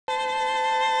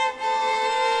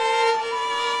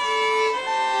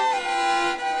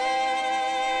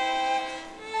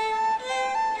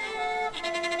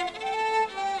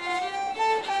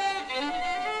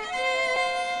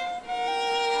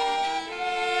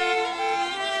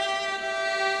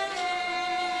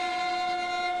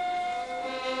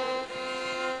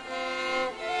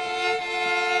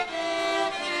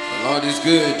God is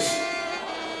good.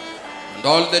 And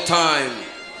all the time.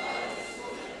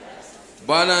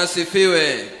 Bwana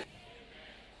asifiwe.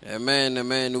 Amen,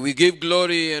 amen. We give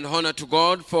glory and honor to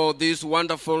God for this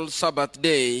wonderful Sabbath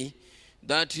day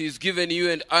that He's given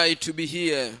you and I to be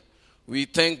here. We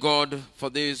thank God for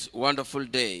this wonderful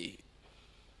day.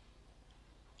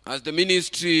 As the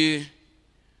ministry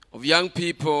of young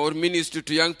people, or ministry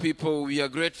to young people, we are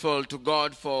grateful to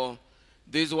God for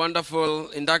this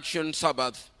wonderful induction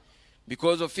Sabbath,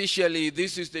 because officially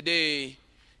this is the day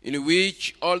in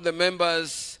which all the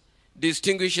members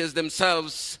distinguishes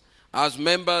themselves as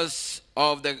members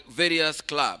of the various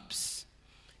clubs.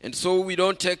 And so we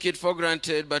don't take it for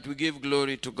granted, but we give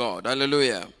glory to God.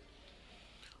 Hallelujah.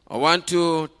 I want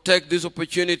to take this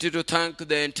opportunity to thank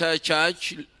the entire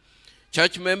church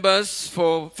members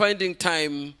for finding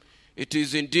time. It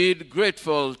is indeed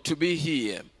grateful to be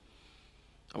here.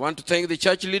 I want to thank the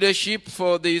church leadership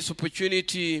for this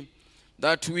opportunity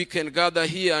that we can gather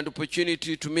here and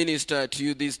opportunity to minister to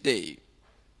you this day.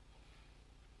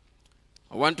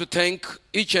 I want to thank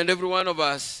each and every one of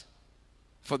us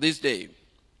for this day.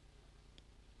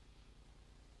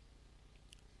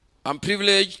 I'm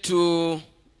privileged to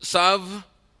serve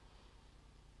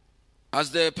as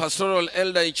the pastoral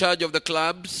elder in charge of the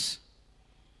clubs.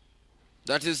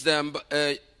 That is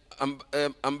the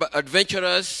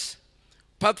adventurers,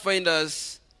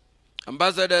 pathfinders,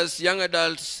 ambassadors, young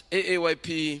adults,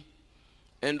 AAYP,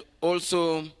 and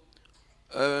also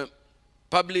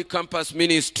public campus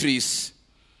ministries.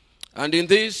 And in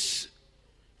this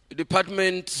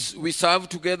department, we serve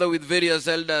together with various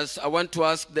elders. I want to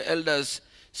ask the elders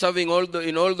serving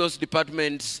in all those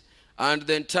departments and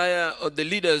the entire the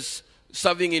leaders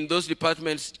serving in those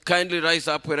departments, kindly rise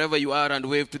up wherever you are and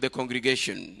wave to the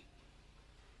congregation.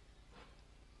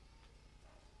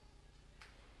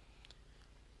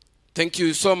 Thank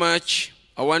you so much.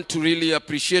 I want to really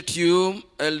appreciate you,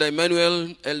 Elder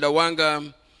Emmanuel, Elder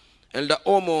Wanga, Elder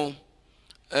Omo,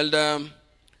 Elder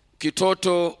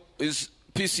Kitoto is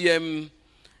PCM,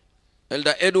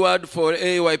 Elder Edward for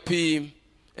AYP,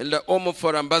 Elder Omo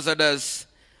for ambassadors,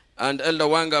 and Elder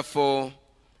Wanga for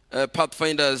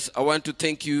pathfinders. I want to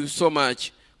thank you so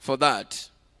much for that.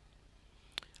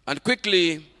 And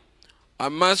quickly, I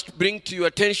must bring to your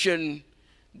attention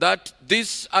that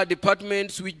these are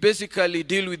departments which basically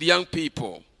deal with young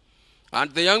people.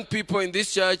 And the young people in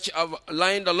this church have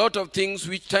aligned a lot of things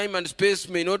which time and space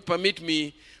may not permit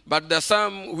me, but there are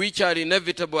some which are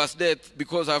inevitable as death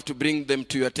because I have to bring them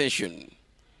to your attention.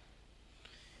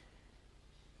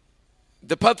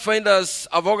 The Pathfinders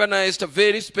have organized a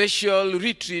very special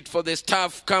retreat for the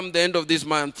staff come the end of this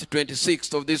month,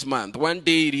 26th of this month,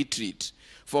 one-day retreat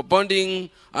for bonding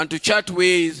and to chart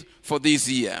ways for this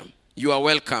year. You are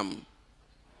welcome.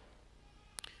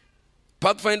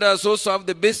 Pathfinders also have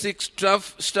the basic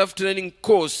staff training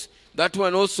course. That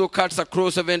one also cuts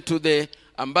across even to the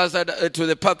ambassador, to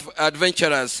the path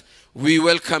adventurers. We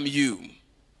welcome you.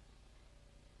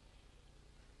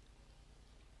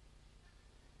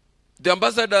 The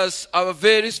ambassadors have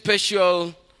very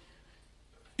special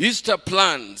Easter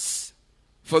plans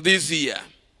for this year.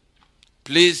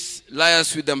 Please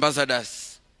liaise with the ambassadors.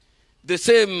 The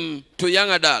same to young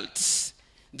adults.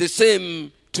 The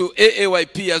same to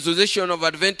AAYP, Association of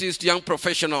Adventist Young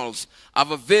Professionals, have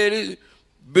a very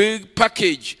big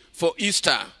package for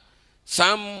Easter.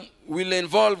 Some will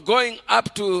involve going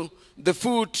up to the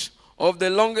foot of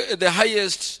the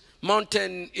highest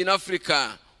mountain in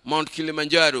Africa, Mount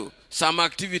Kilimanjaro. Some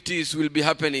activities will be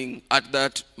happening at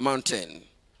that mountain.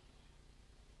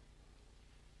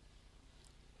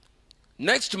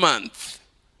 Next month,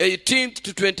 18th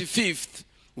to 25th,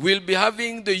 we'll be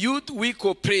having the Youth Week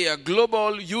of Prayer,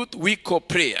 Global Youth Week of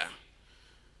Prayer.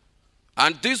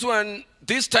 And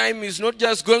this time is not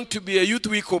just going to be a Youth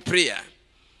Week of Prayer.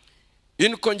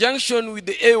 In conjunction with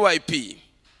the AYP,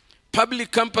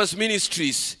 public campus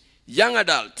ministries, young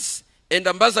adults, and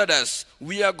ambassadors,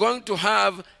 we are going to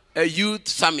have a youth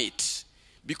summit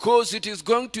because it is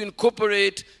going to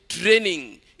incorporate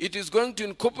training. It is going to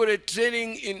incorporate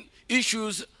training in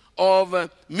issues of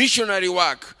missionary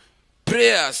work,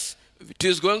 prayers. It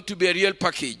is going to be a real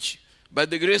package. By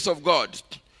the grace of God,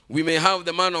 we may have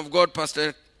the man of God,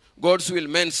 Pastor Godswill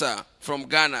Mensah from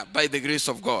Ghana, by the grace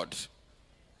of God.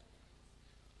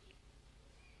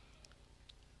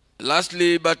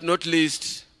 Lastly but not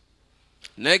least,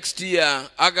 next year,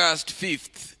 August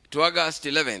 5th to August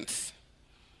 11th,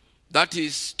 that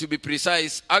is, to be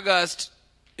precise, August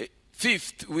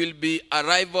 5th will be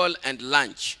arrival and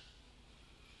lunch.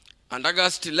 And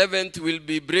August 11th will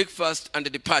be breakfast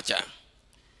and departure.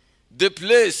 The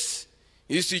place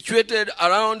is situated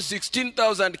around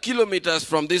 16,000 kilometers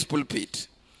from this pulpit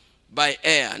by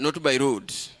air, not by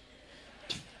road.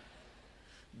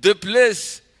 The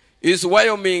place is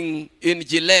Wyoming in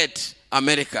Gillette,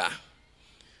 America.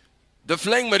 The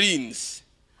Flying Marines,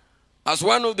 as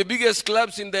one of the biggest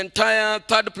clubs in the entire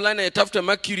third planet after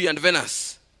Mercury and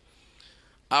Venus,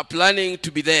 are planning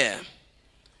to be there.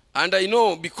 And I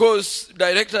know because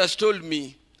directors told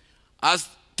me, as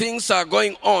things are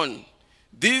going on,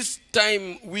 this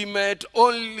time we might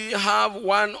only have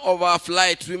one of our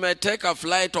flights. We might take a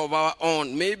flight of our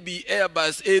own, maybe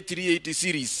Airbus A380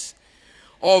 series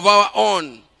of our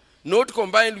own, not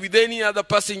combined with any other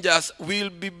passengers. We'll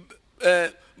be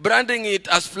branding it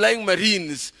as Flying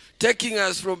Marines, taking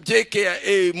us from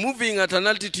JKIA, moving at an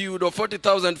altitude of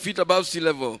 40,000 feet above sea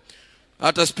level,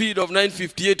 at a speed of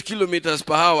 958 kilometers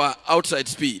per hour outside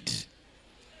speed.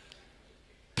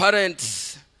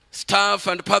 Parents, staff,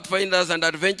 and pathfinders and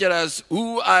adventurers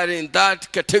who are in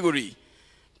that category,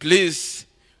 please,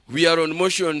 we are on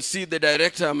motion. See the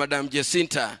director, Madam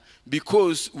Jacinta,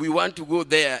 because we want to go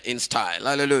there in style.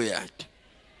 Hallelujah.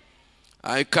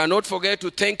 I cannot forget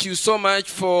to thank you so much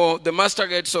for the master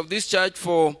guides of this church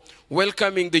for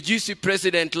welcoming the GC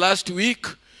president last week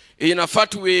in a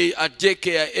fat way at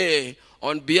JKIA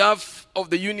on behalf of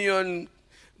the union,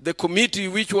 the committee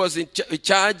which was in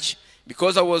charge,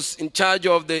 because I was in charge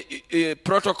of the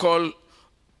protocol,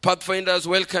 pathfinders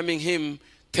welcoming him.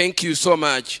 Thank you so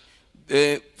much,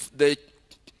 the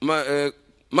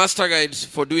master guides,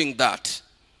 for doing that.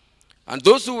 And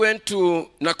those who went to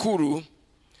Nakuru,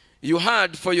 you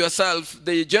heard for yourself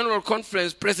the General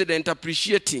Conference President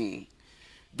appreciating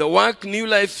the work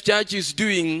Newlife Church is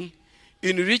doing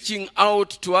in reaching out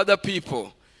to other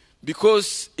people,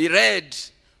 because he read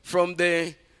from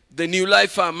the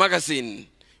Newlife magazine,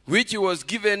 which he was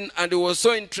given, and he was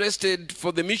so interested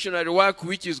for the missionary work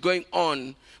which is going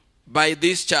on by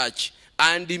this church,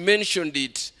 and he mentioned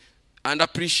it and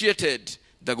appreciated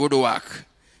the good work.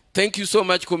 Thank you so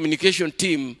much, communication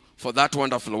team, for that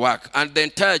wonderful work. And the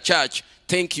entire church,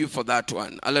 thank you for that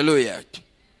one. Hallelujah.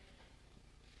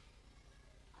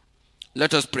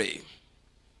 Let us pray.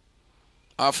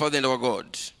 Our Father and our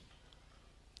God,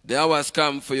 the hour has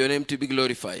come for your name to be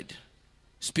glorified.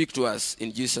 Speak to us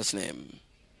in Jesus' name.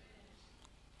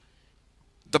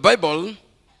 The Bible,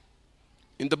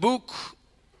 in the book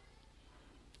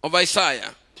of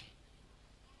Isaiah,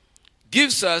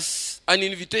 gives us an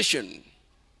invitation.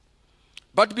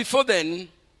 But before then,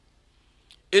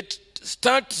 it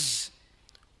starts,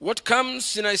 what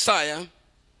comes in Isaiah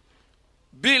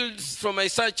builds from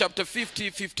Isaiah chapter 50,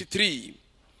 53.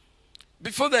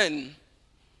 Before then,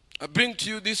 I bring to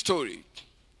you this story.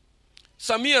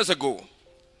 Some years ago,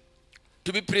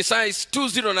 to be precise,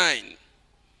 2009,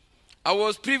 I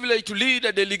was privileged to lead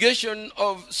a delegation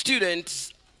of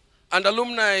students and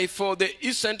alumni for the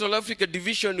East Central Africa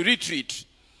Division retreat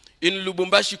in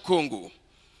Lubumbashi, Congo.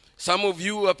 Some of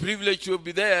you are privileged to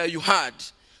be there. You heard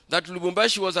that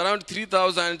Lubumbashi was around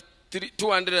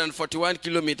 3,241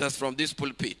 kilometers from this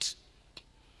pulpit.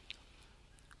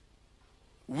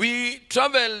 We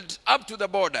traveled up to the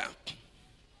border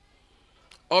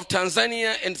of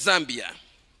Tanzania and Zambia.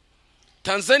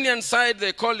 Tanzanian side,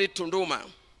 they call it Tunduma.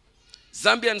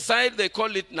 Zambian side, they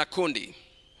call it Nakundi.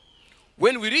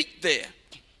 When we reached there,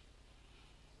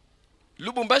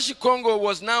 Lubumbashi, Congo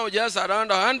was now just around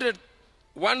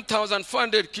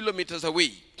 1,400 kilometers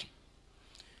away.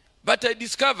 But I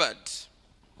discovered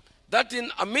that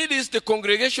in amidst the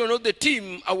congregation of the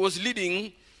team I was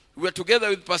leading, we were together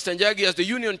with Pastor Njagi as the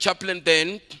union chaplain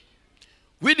then,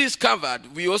 we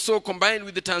discovered, we also combined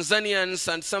with the Tanzanians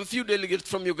and some few delegates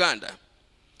from Uganda,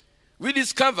 we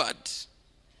discovered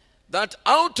that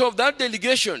out of that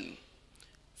delegation,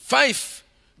 5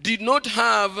 did not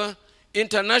have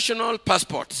international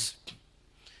passports.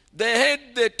 They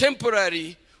had the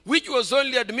temporary, which was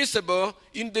only admissible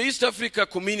in the East Africa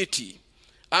community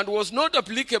and was not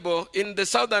applicable in the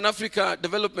Southern Africa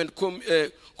Development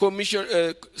Commission,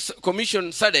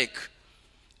 SADC.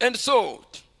 And so,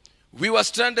 we were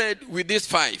stranded with these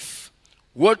 5.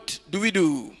 What do we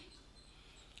do?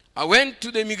 I went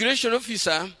to the immigration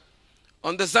officer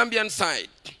on the Zambian side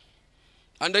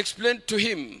and explained to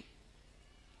him.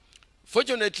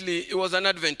 Fortunately, he was an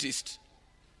Adventist.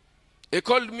 He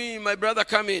called me, my brother,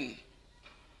 come in.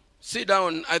 Sit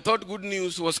down. I thought good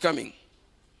news was coming.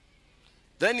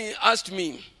 Then he asked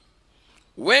me,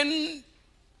 when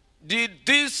did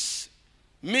this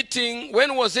meeting,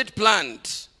 when was it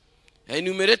planned? I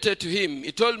enumerated to him.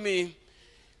 He told me,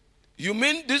 you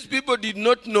mean these people did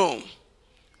not know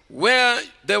where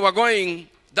they were going,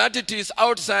 that it is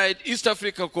outside East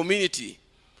Africa community?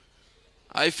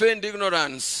 I feigned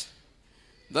ignorance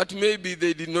that maybe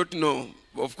they did not know.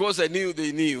 Of course, I knew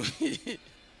they knew.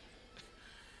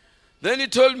 Then he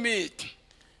told me,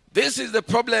 this is the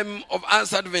problem of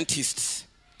us Adventists.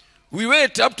 We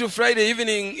wait up to Friday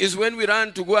evening is when we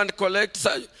run to go and collect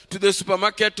to the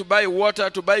supermarket to buy water,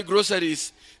 to buy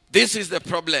groceries. This is the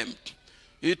problem.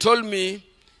 He told me,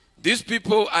 these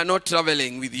people are not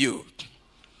traveling with you.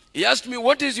 He asked me,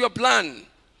 what is your plan?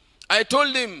 I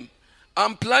told him,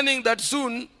 I'm planning that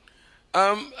soon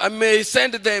I may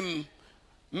send them,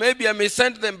 maybe I may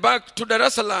send them back to Dar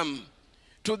es Salaam,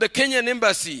 to the Kenyan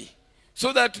embassy,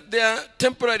 so that their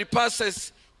temporary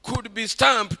passes could be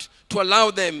stamped to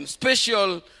allow them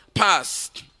special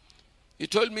pass. He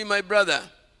told me, my brother,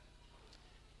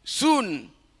 soon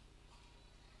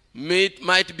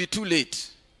might be too late.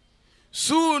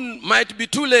 Soon might be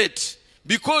too late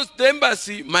because the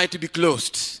embassy might be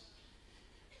closed.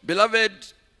 Beloved,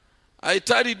 I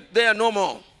tarried there no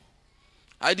more.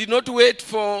 I did not wait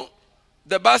for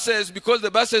the buses because the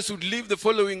buses would leave the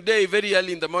following day very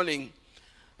early in the morning.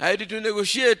 I had to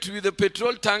negotiate with the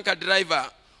petrol tanker driver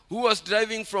who was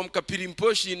driving from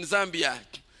Kapirimposhi in Zambia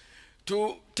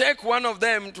to take one of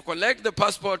them to collect the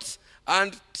passports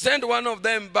and send one of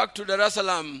them back to Dar es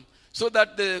Salaam so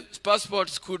that the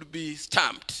passports could be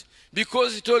stamped.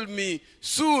 Because he told me,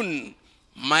 soon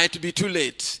might be too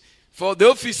late, for the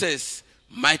offices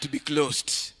might be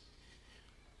closed.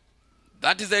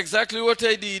 That is exactly what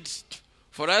I did.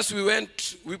 For us,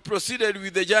 we proceeded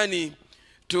with the journey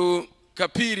to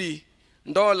Kapiri,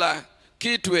 Ndola,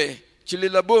 Kitwe,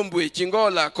 Chililabombwe,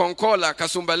 Chingola, Konkola,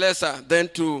 Kasumbalesa, then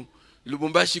to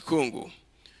Lubumbashi, Congo.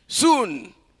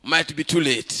 Soon might be too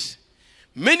late.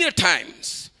 Many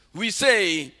times we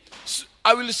say,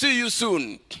 I will see you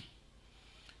soon.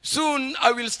 Soon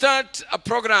I will start a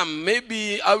program.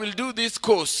 Maybe I will do this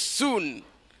course soon.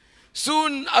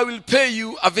 Soon I will pay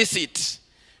you a visit.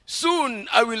 Soon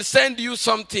I will send you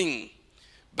something.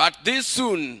 But this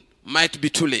soon might be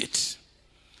too late.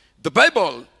 The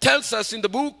Bible tells us in the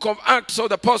book of Acts of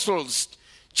the Apostles,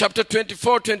 chapter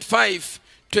 24, 25,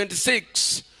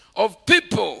 26, of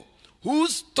people who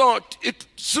thought it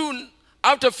soon,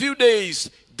 after a few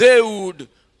days, they would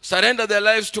surrender their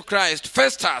lives to Christ.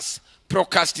 Festus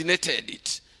procrastinated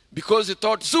it because he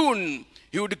thought soon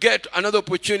he would get another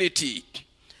opportunity.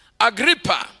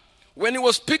 Agrippa, when he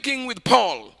was speaking with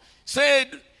Paul,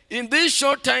 said, in this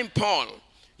short time, Paul,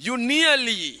 you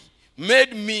nearly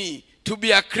made me to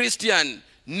be a Christian.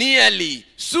 Nearly.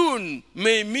 Soon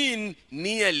may mean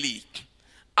nearly.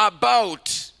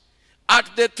 About. At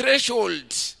the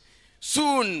threshold.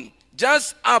 Soon.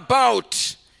 Just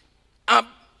about.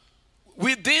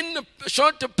 Within a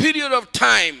short period of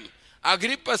time,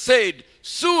 Agrippa said,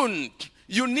 soon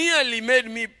you nearly made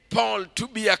me, Paul, to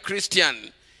be a Christian.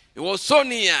 It was so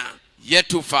near, yet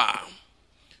too far.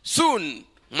 Soon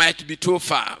might be too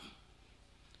far.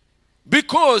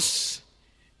 Because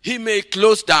he may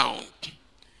close down.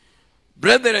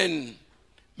 Brethren,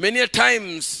 many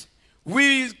times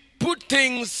we put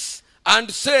things and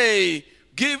say,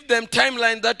 give them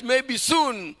timeline that maybe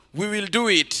soon we will do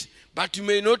it. But you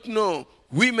may not know.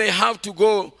 We may have to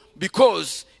go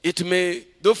because the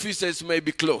offices may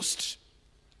be closed.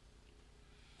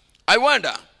 I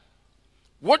wonder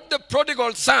what the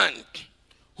prodigal son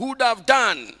would have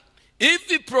done if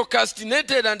he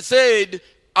procrastinated and said,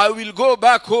 I will go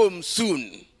back home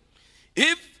soon.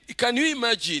 Can you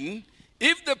imagine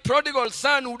if the prodigal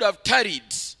son would have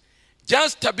tarried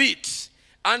just a bit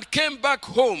and came back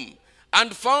home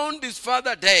and found his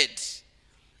father dead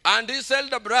and his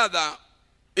elder brother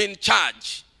in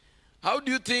charge? How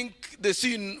do you think the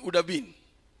scene would have been?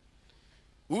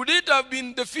 Would it have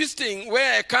been the feasting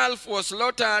where a calf was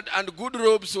slaughtered and good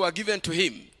robes were given to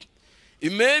him?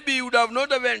 Maybe he would have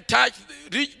not even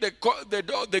reached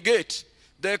the gate.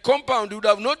 The compound would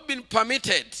have not been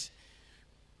permitted.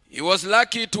 He was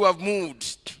lucky to have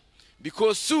moved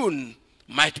because soon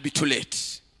might be too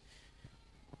late.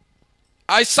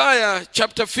 Isaiah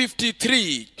chapter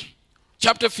 53,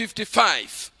 chapter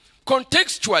 55.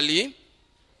 Contextually,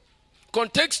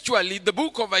 the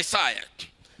book of Isaiah,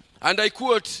 and I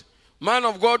quote man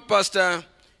of God, Pastor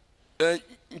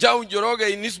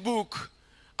Nyaroya, in his book,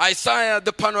 Isaiah,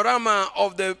 the panorama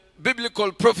of the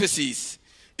biblical prophecies.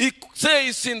 He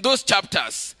says in those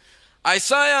chapters,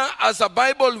 Isaiah as a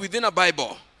Bible within a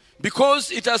Bible, because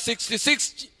it has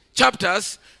 66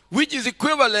 chapters, which is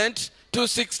equivalent to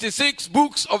 66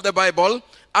 books of the Bible,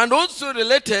 and also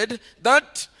related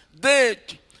that the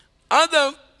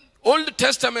other Old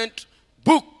Testament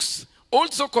books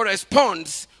also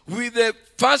corresponds with the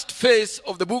first phase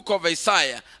of the book of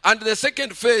Isaiah, and the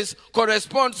second phase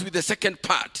corresponds with the second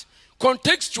part.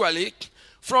 contextually,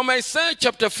 from Isaiah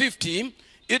chapter 50,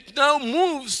 it now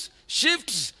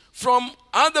shifts from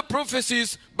other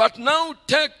prophecies, but now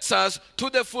takes us to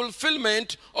the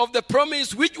fulfillment of the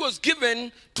promise which was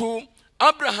given to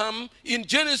Abraham in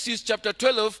Genesis chapter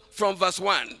 12 from verse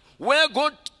 1, where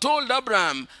God told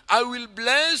Abraham, I will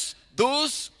bless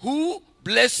those who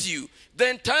bless you. The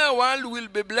entire world will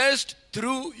be blessed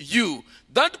through you.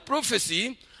 That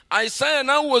prophecy, Isaiah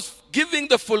now was giving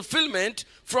the fulfillment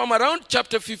from around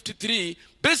chapter 53,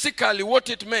 basically what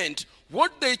it meant,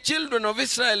 what the children of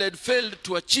Israel had failed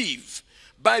to achieve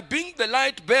by being the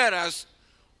light bearers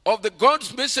of the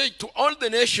God's message to all the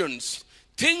nations,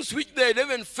 things which they had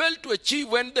even failed to achieve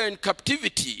when they were in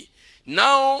captivity,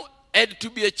 now had to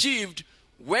be achieved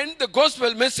when the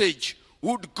gospel message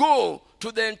would go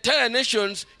to the entire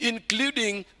nations,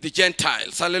 including the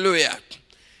Gentiles. Hallelujah.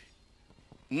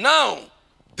 Now,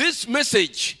 this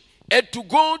message had to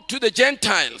go to the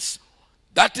Gentiles.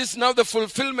 That is now the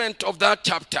fulfillment of that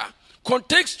chapter.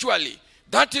 Contextually,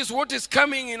 that is what is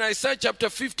coming in Isaiah chapter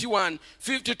 51,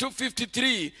 52,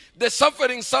 53, the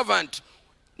suffering servant.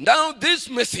 Now this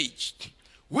message,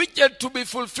 which had to be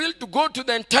fulfilled to go to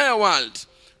the entire world,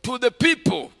 to the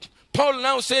people, Paul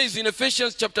now says in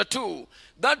Ephesians chapter 2,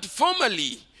 that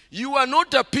formerly you are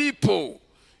not a people.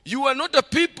 You are not a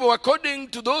people according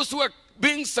to those who are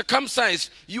being circumcised.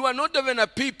 You are not even a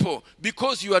people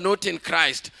because you are not in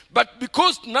Christ. But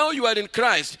because now you are in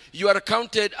Christ, you are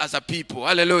counted as a people.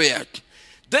 Hallelujah.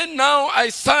 Then now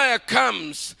Isaiah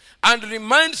comes and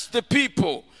reminds the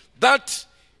people that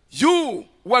you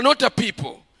were not a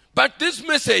people, but this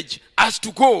message has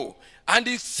to go. And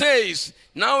it says,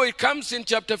 now it comes in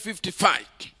chapter 55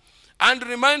 and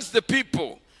reminds the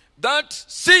people that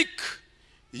seek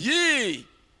ye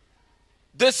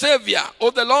the Savior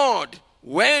or the Lord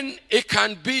when it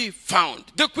can be found.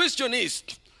 The question is,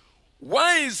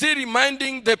 why is he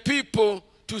reminding the people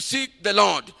to seek the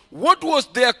Lord? What was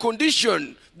their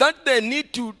condition that they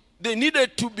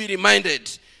needed to be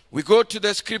reminded? We go to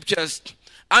the scriptures,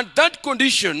 and that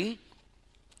condition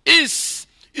is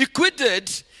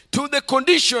equated to the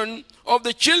condition of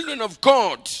the children of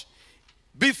God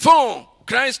before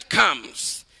Christ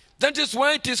comes. That is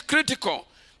why it is critical.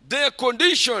 The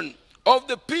condition of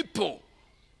the people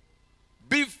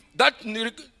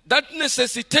that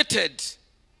necessitated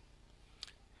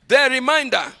their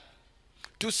reminder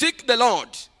to seek the Lord.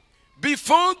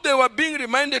 Before they were being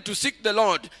reminded to seek the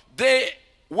Lord, they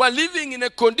were living in a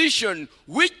condition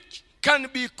which can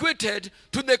be equated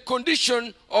to the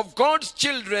condition of God's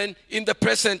children in the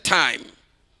present time.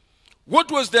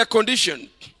 What was their condition?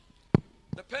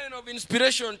 The pen of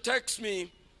inspiration takes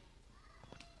me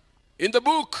in the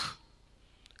book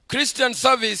Christian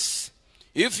Service.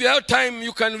 If you have time,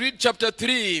 you can read chapter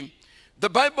 3. The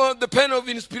Bible, the pen of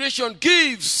inspiration,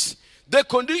 gives the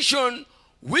condition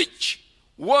which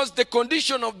was the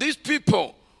condition of these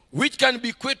people, which can be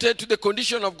equated to the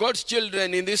condition of God's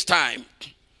children in this time.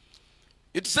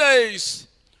 It says,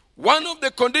 one of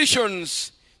the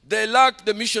conditions, they lack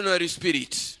the missionary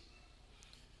spirit.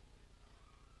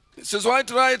 It says,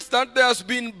 White writes that there has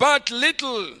been but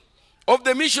little of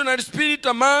the missionary spirit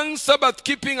among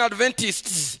Sabbath-keeping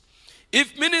Adventists.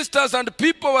 If ministers and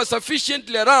people were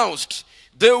sufficiently aroused,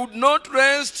 they would not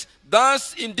rest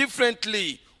thus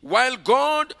indifferently, while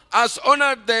God has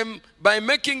honored them by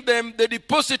making them the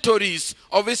depositories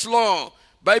of his law,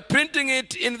 by printing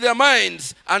it in their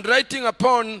minds and writing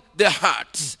upon their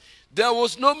hearts. There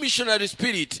was no missionary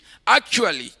spirit.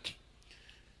 Actually,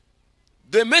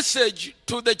 the message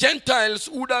to the Gentiles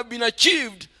would have been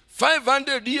achieved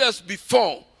 500 years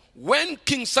before, when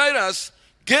King Cyrus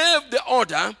gave the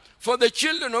order for the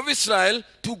children of Israel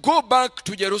to go back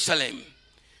to Jerusalem.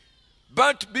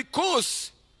 But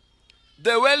because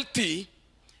the wealthy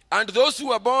and those who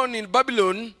were born in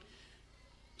Babylon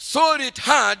saw it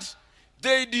hard,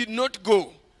 they did not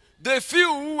go. The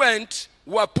few who went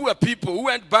were poor people who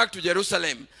went back to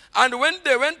Jerusalem. And when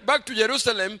they went back to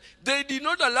Jerusalem, they did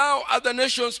not allow other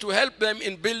nations to help them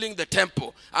in building the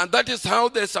temple. And that is how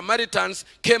the Samaritans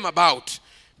came about.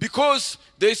 Because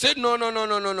they said, no,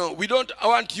 we don't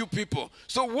want you people.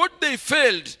 So what they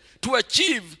failed to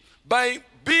achieve by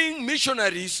being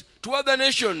missionaries to other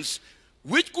nations,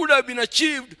 which could have been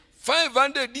achieved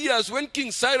 500 years when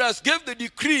King Cyrus gave the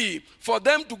decree for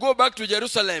them to go back to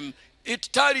Jerusalem, it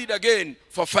tarried again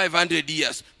for 500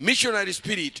 years. Missionary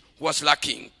spirit was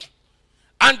lacking.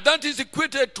 And that is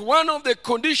equated to one of the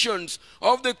conditions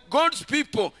of the God's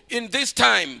people in this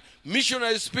time,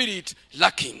 missionary spirit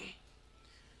lacking.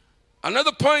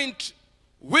 Another point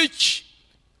which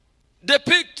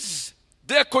depicts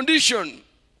their condition,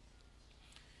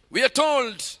 we are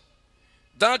told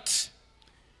that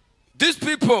these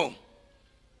people,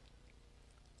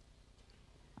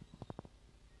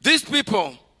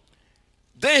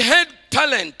 they had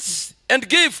talents and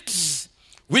gifts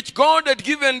which God had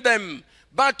given them,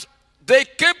 but they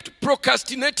kept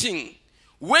procrastinating,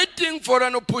 waiting for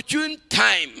an opportune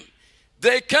time.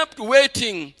 They kept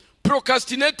waiting,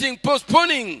 procrastinating,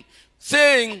 postponing,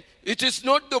 saying it is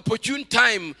not the opportune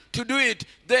time to do it.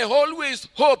 They always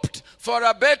hoped for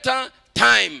a better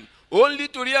time, only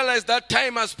to realize that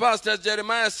time has passed. As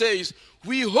Jeremiah says,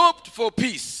 we hoped for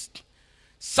peace.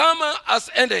 Summer has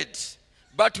ended,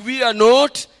 but we are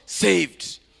not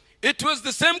saved. It was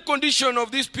the same condition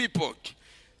of these people.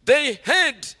 They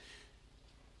had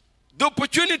the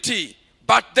opportunity,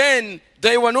 but then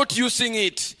they were not using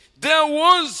it. There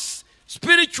was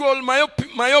spiritual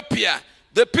myopia.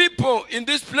 The people in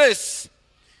this place,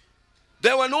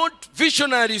 they were not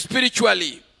visionary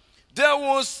spiritually. There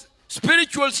was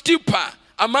spiritual stupor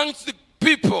amongst the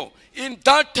people in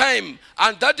that time,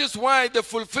 and that is why the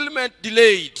fulfillment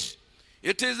delayed.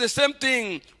 It is the same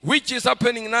thing which is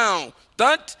happening now,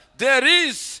 that there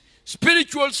is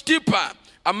spiritual stupor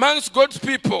amongst God's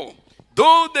people.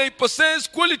 Though they possess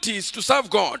qualities to serve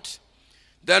God,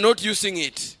 they are not using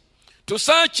it. To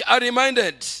such are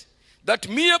reminded that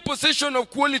mere possession of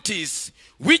qualities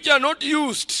which are not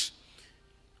used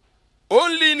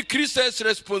only increases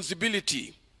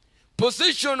responsibility.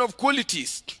 Possession of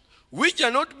qualities which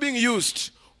are not being used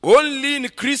only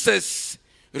increases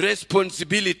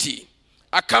responsibility,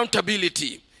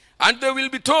 accountability. And they will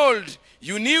be told,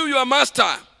 you knew your master.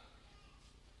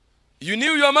 You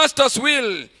knew your master's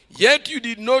will, yet you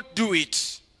did not do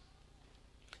it.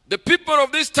 The people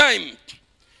of this time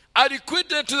are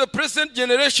equated to the present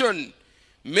generation.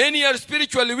 Many are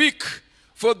spiritually weak,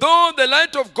 for though the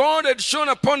light of God had shone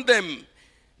upon them,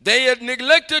 they had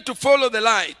neglected to follow the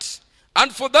light.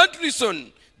 And for that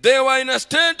reason, they were in a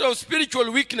state of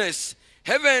spiritual weakness.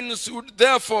 Heavens would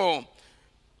therefore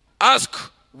ask,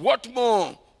 what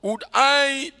more would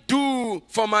I do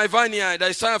for my vineyard?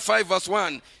 Isaiah 5 verse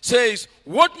 1 says,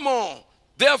 what more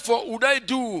therefore would I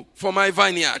do for my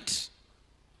vineyard?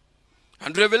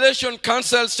 And Revelation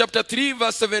cancels chapter 3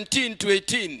 verse 17 to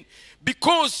 18.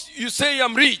 Because you say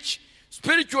I'm rich,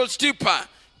 spiritual stupor.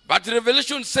 But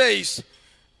Revelation says,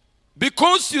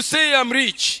 because you say I'm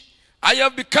rich, I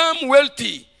have become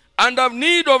wealthy and have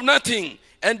need of nothing,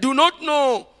 and do not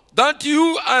know that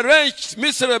you are wretched,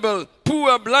 miserable,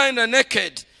 poor, blind, and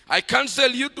naked. I counsel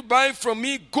you to buy from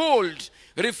me gold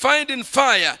refined in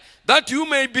fire, that you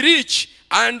may be rich,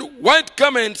 and white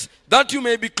garments, that you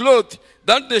may be clothed,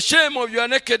 that the shame of your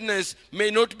nakedness may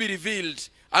not be revealed.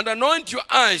 And anoint your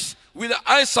eyes with the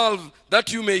eye salve,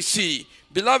 that you may see.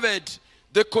 Beloved,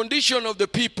 the condition of the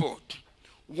people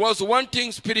was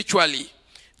wanting spiritually.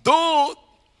 Though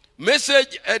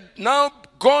message had now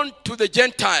gone to the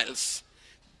Gentiles,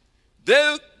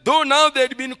 though now they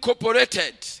had been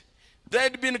incorporated, they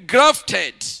had been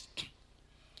grafted,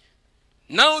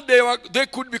 now they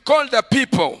could be called a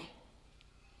people.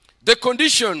 The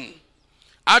condition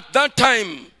at that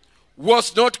time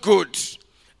was not good.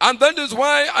 And that is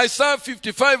why Isaiah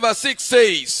 55 verse 6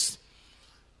 says,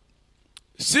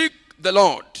 seek the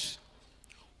Lord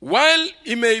while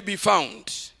he may be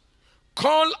found.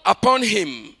 Call upon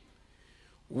him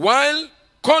while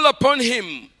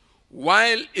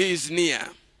he is near.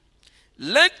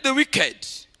 Let the wicked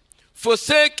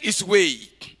forsake his way,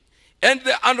 and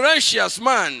the unrighteous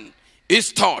man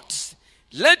his thoughts.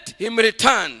 Let him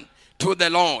return to the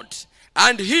Lord,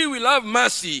 and he will have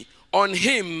mercy on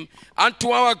him, and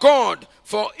to our God,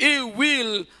 for he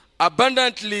will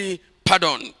abundantly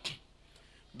pardon.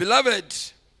 Beloved,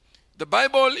 the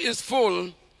Bible is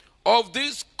full of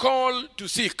this call to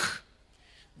seek.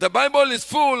 The Bible is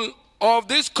full of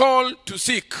this call to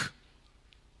seek.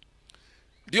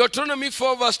 Deuteronomy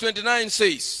 4 verse 29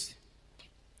 says,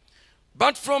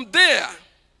 but from there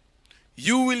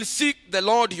you will seek the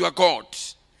Lord your God,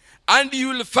 and you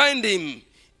will find him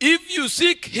if you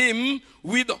seek him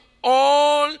with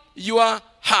all your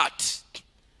heart.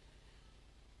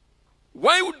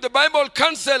 Why would the Bible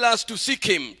counsel us to seek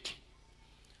him?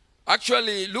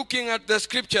 Actually, looking at the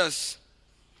scriptures,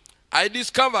 I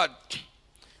discovered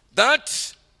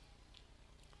that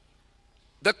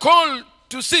the call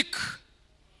to seek,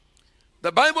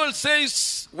 the Bible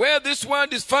says where this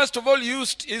word is first of all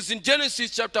used is in Genesis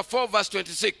chapter 4 verse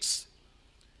 26.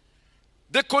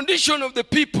 The condition of the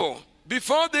people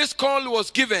before this call was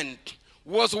given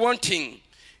was wanting.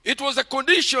 It was a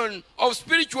condition of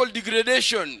spiritual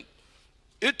degradation.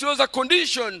 It was a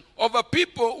condition of a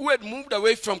people who had moved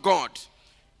away from God.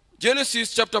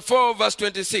 Genesis chapter 4 verse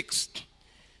 26.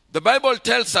 The Bible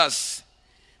tells us,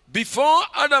 before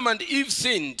Adam and Eve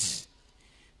sinned,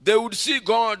 they would see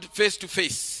God face to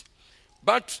face.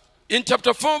 But in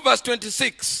chapter 4, verse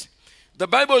 26, the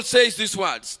Bible says these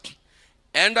words,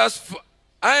 And as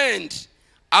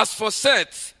for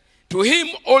Seth, to him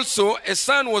also a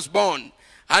son was born,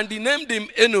 and he named him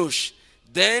Enosh.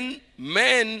 Then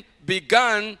men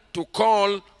began to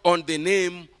call on the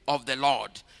name of the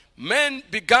Lord. Men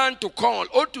began to call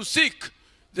or to seek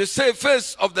the safe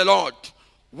face of the Lord.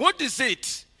 What is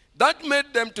it that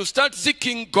made them to start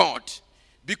seeking God?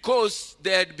 Because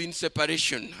there had been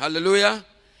separation. Hallelujah.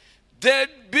 There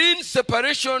had been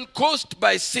separation caused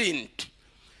by sin.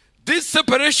 This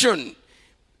separation,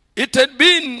 it had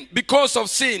been because of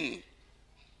sin.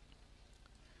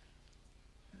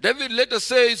 David later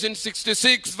says in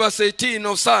 66 verse 18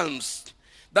 of Psalms,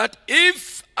 that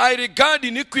if I regard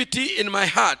iniquity in my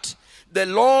heart, the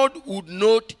Lord would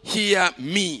not hear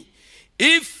me.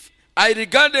 If I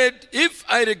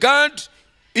regard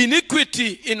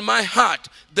iniquity in my heart,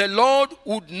 the Lord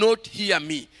would not hear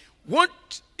me.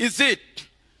 What is it?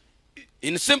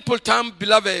 In simple terms,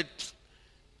 beloved,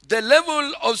 the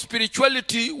level of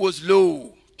spirituality was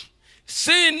low.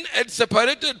 Sin had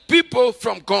separated people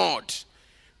from God.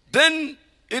 Then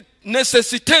it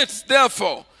necessitates,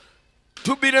 therefore,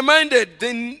 to be reminded,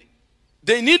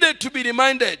 they needed to be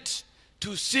reminded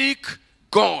to seek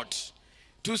God.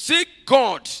 To seek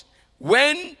God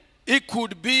when it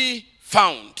could be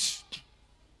found.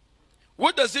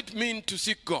 What does it mean to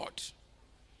seek God?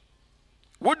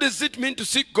 What does it mean to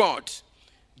seek God?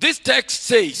 This text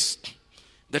says,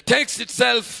 the text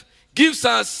itself gives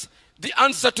us the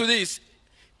answer to this.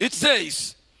 It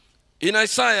says in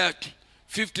Isaiah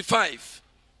 55,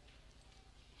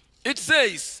 it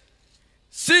says,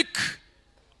 Seek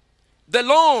the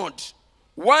Lord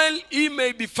while he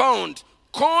may be found.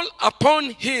 Call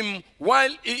upon him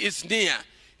while he is near.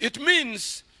 It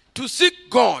means to seek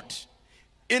God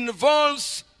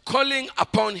involves calling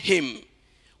upon him.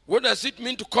 What does it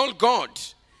mean to call God?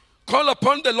 Call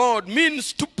upon the Lord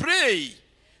means to pray.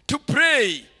 To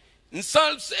pray. In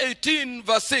Psalms 18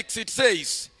 verse 6 it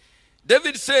says,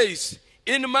 David says,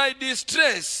 In my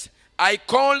distress I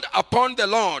called upon the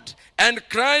Lord and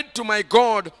cried to my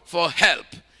God for help.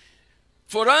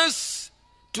 For us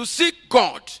to seek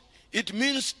God, it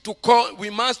means to call. We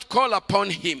must call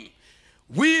upon him.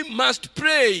 We must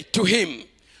pray to him.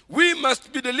 We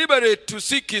must be deliberate to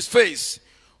seek his face.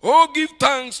 Oh, give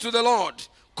thanks to the Lord.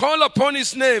 Call upon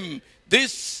his name.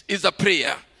 This is a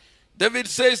prayer. David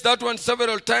says that one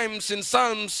several times in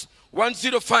Psalms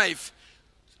 105.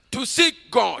 To seek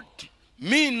God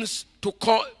means to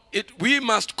call it. We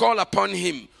must call upon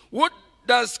him. What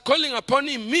does calling upon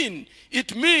him mean?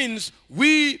 It means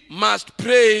we must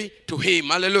pray to him.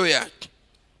 Hallelujah.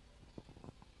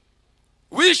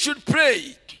 We should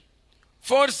pray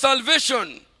for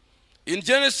salvation. In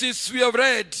Genesis we have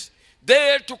read,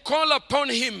 they had to call upon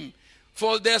him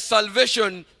for their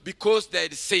salvation because they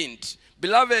had sinned.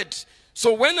 Beloved,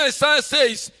 so when Isaiah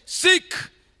says, seek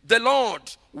the Lord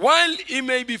while he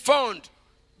may be found,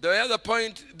 the other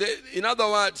point, in other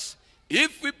words,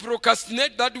 if we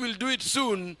procrastinate that we'll do it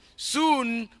soon,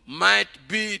 soon might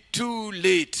be too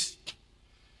late.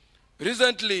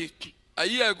 Recently, a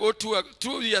year ago,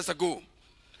 2 years ago,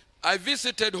 I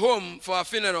visited home for a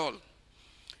funeral.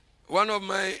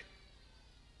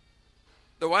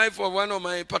 The wife of one of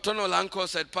my paternal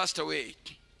uncles had passed away.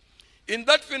 In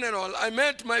that funeral, I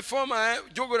met my former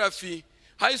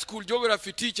high school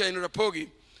geography teacher in Rapogi.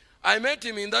 I met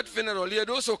him in that funeral. He had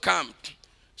also come.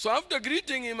 So after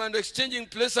greeting him and exchanging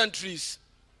pleasantries,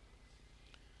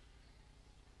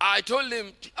 I told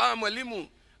him, Mwalimu,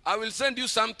 I will send you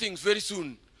some things very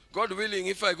soon. God willing,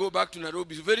 if I go back to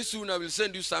Nairobi, very soon I will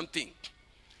send you something.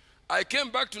 I came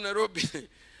back to Nairobi.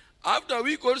 After a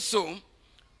week or so,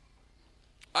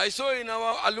 I saw in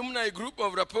our alumni group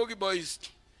of Rapogi boys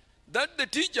that the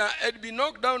teacher had been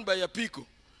knocked down by a pico,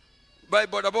 by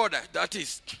boda, that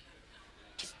is.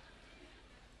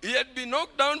 He had been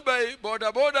knocked down by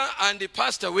boda and he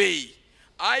passed away.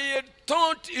 I had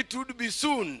thought it would be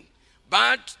soon,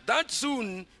 but that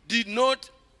soon did not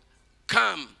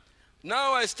come.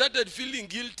 Now I started feeling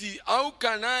guilty. How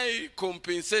can I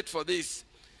compensate for this?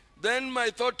 Then my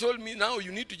thought told me, now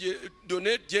you need to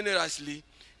donate generously.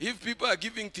 If people are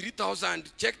giving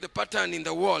 3,000, check the pattern in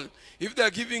the wall. If they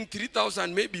are giving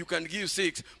 3,000, maybe you can give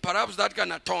 6. Perhaps that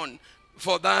can atone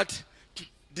for that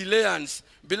delayance.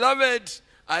 Beloved,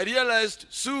 I realized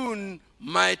soon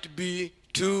might be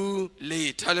too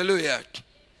late. Hallelujah.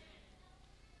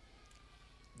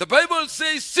 The Bible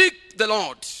says, seek the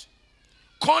Lord.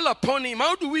 Call upon him.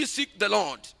 How do we seek the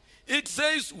Lord? It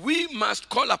says we must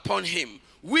call upon him.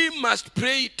 we must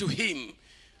pray to him.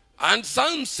 And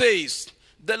Psalm says,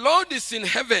 the Lord is in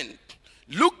heaven,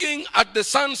 looking at the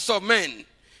sons of men.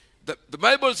 The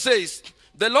Bible says,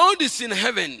 the Lord is in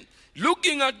heaven,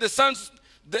 looking at the sons.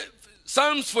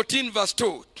 Psalms 14 verse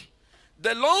 2.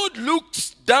 The Lord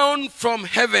looks down from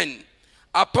heaven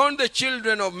upon the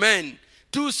children of men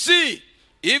to see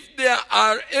if there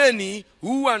are any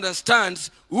who understands,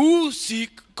 who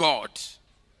seek God.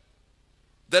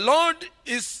 The Lord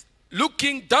is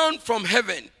looking down from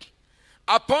heaven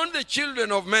upon the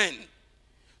children of men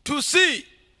to see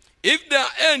if there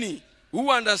are any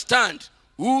who understand,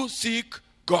 who seek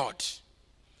God.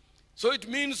 So it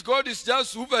means God is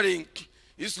just hovering,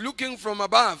 is looking from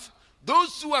above.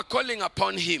 Those who are calling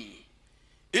upon him.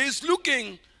 He is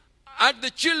looking at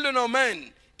the children of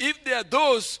men, if there are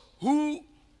those who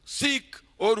seek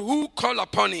or who call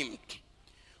upon him.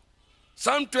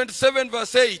 Psalm 27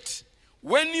 verse 8.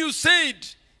 When you said,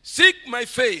 seek my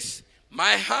face,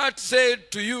 my heart said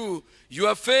to you,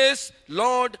 your face,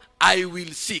 Lord, I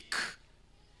will seek.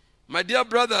 My dear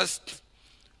brothers,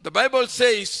 the Bible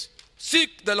says,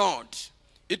 seek the Lord.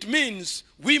 It means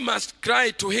we must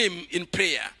cry to him in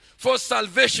prayer for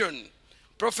salvation.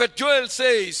 Prophet Joel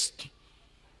says,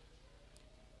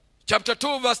 chapter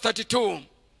 2 verse 32,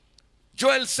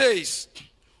 Joel says,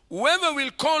 whoever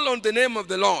will call on the name of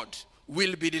the Lord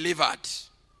will be delivered.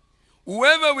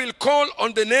 Whoever will call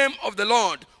on the name of the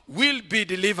Lord will be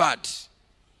delivered.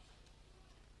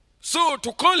 So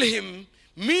to call him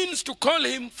means to call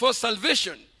him for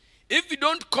salvation. If we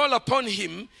don't call upon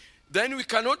him, then we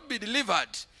cannot be delivered.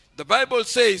 The Bible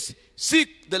says,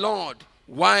 seek the Lord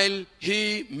while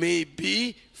he may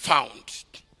be found.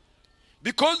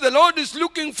 Because the Lord is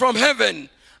looking from heaven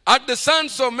at the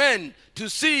sons of men to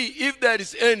see if there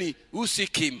is any who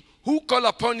seek him, who call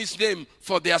upon his name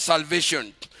for their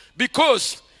salvation.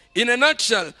 Because, in a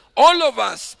nutshell, all of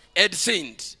us had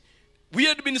sinned. We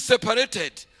had been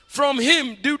separated from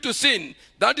him due to sin.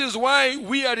 That is why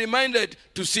we are reminded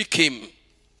to seek him.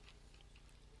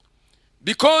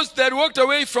 Because they had walked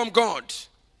away from God,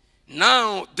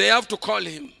 now they have to call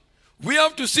him. We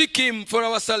have to seek him for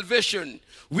our salvation.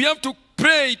 We have to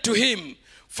pray to him.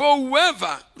 For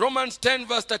whoever, Romans 10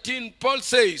 verse 13, Paul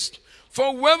says,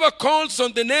 for whoever calls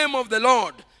on the name of the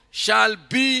Lord shall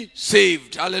be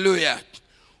saved. Hallelujah.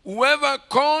 Whoever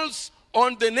calls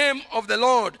on the name of the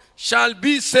Lord shall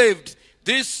be saved.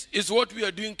 This is what we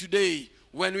are doing today.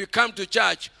 When we come to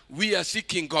church, we are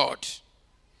seeking God.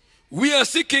 We are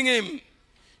seeking him.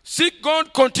 Seek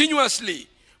God continuously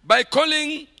by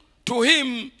calling to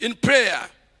him in prayer.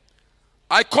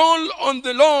 I call on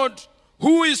the Lord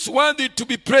who is worthy to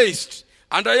be praised,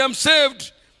 and I am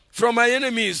saved from my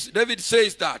enemies. David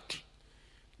says that.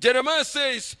 Jeremiah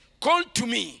says, call to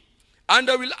me, and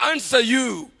I will answer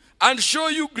you, and show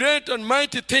you great and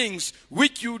mighty things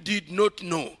which you did not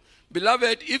know.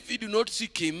 Beloved, if we do not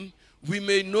seek him, we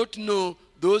may not know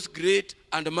those great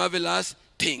and marvelous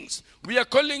things. We are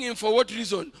calling him for what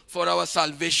reason? For our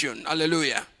salvation.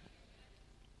 Hallelujah.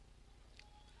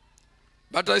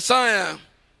 But Isaiah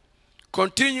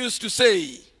continues to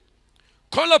say,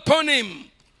 call upon him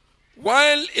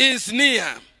while he is near.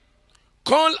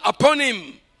 Call upon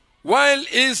him while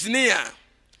he is near.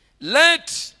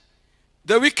 Let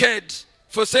the wicked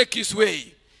forsake his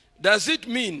way. Does it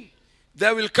mean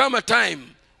there will come a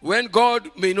time when God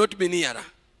may not be nearer?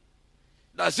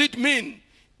 Does it mean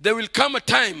there will come a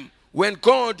time when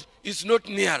God is not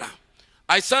nearer?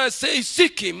 Isaiah says,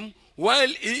 seek him while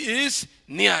he is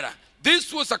nearer.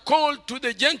 This was a call to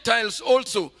the Gentiles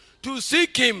also, to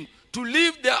seek him, to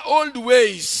leave their old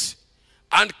ways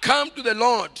and come to the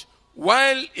Lord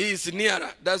while he is nearer.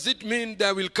 Does it mean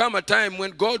there will come a time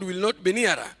when God will not be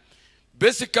nearer?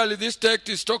 Basically, this text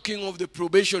is talking of the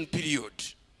probation period.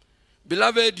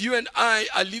 Beloved, you and I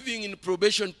are living in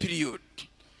probation period.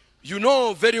 You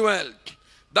know very well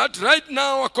that right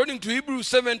now, according to Hebrews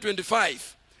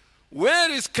 7:25,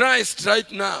 where is Christ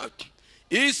right now?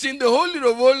 He is in the Holy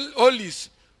of Holies.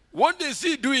 What is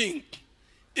he doing?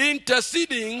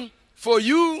 Interceding for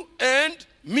you and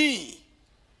me.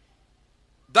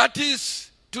 That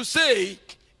is to say,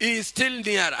 he is still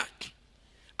nearer.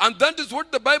 And that is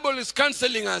what the Bible is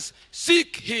counseling us.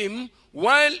 Seek him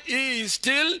while he is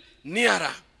still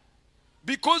nearer.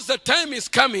 Because the time is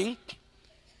coming,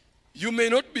 you may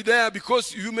not be there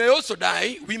because you may also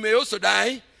die. We may also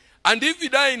die. And if we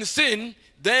die in sin,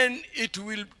 then it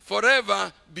will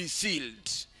forever be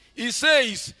sealed. He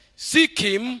says, seek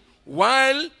him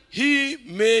while he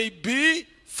may be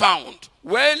found.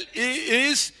 While he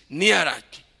is nearer.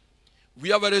 We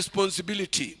have a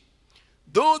responsibility.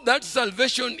 Though that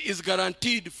salvation is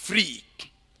guaranteed free,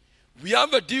 we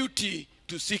have a duty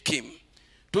to seek him,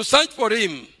 to search for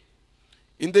him.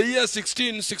 In the year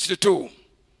 1662,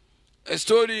 a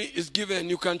story is given.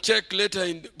 You can check later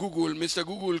in Google. Mr.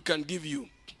 Google can give you.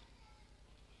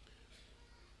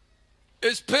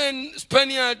 A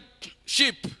Spaniard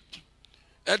ship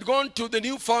had gone to the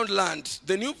Newfoundland.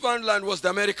 The Newfoundland was the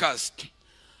Americas.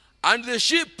 And the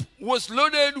ship was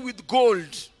loaded with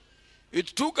gold. It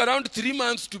took around 3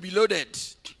 months to be loaded.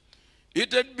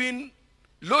 It had been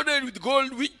loaded with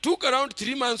gold, which took around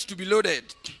 3 months to be loaded.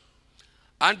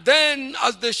 And then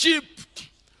as the ship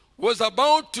was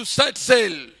about to set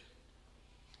sail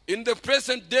in the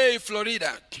present day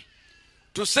Florida,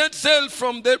 to set sail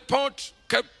from the port,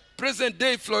 present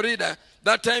day Florida,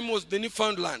 that time was the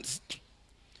Newfoundlands,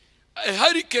 a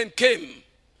hurricane came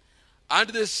and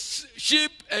the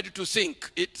ship had to sink.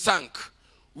 It sank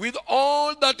with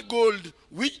all that gold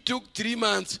which took 3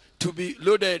 months to be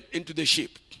loaded into the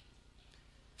ship.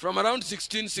 From around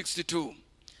 1662.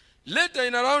 Later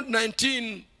in around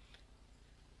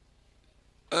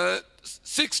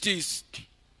 1960s,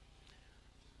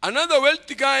 another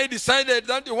wealthy guy decided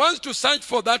that he wants to search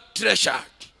for that treasure.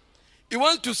 He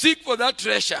wants to seek for that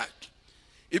treasure.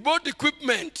 He bought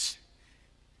equipment,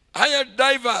 hired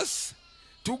divers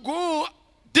to go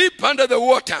deep under the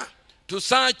water to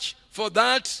search for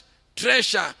that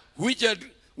treasure which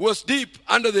was deep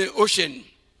under the ocean.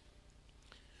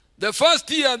 The first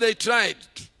year they tried,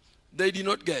 they did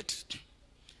not get.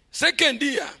 Second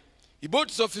year, he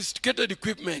bought sophisticated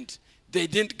equipment, they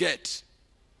didn't get.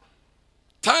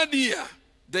 Third year,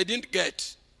 they didn't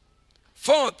get.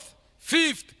 Fourth,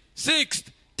 fifth, sixth,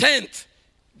 10th,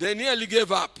 they nearly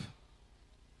gave up.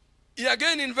 He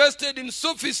again invested in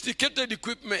sophisticated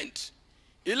equipment.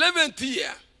 11th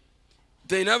year,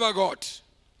 they never got.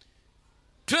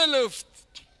 12th,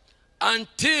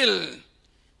 until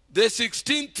the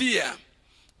 16th year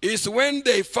is when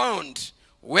they found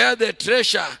where the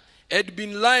treasure had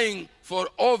been lying for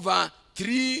over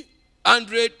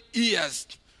 300 years.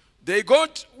 They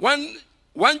got one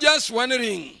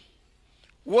ring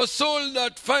was sold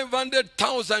at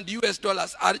 500,000 US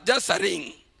dollars, just a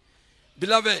ring.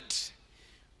 Beloved,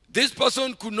 this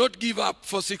person could not give up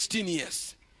for 16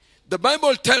 years. The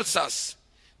Bible tells us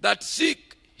that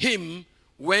seek him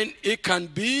when he can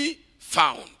be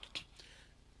found.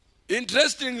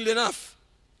 Interestingly enough,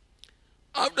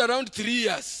 after around 3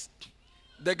 years,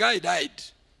 the guy died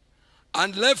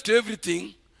and left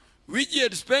everything which he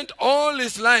had spent all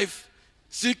his life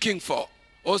seeking for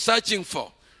or searching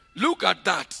for. Look at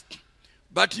that.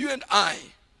 But you and I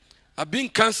are being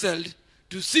counseled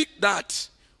to seek that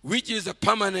which is a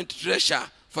permanent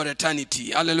treasure for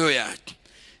eternity. Hallelujah.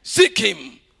 Seek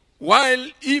him while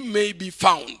he may be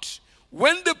found.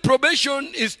 When the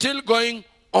probation is still going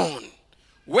on.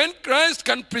 When Christ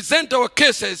can present our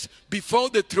cases before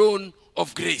the throne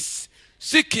of grace.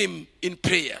 Seek him in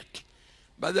prayer.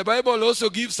 But the Bible also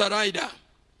gives a rider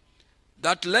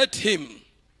that let him.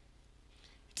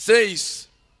 It says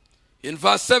in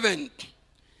verse 7,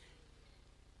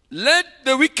 let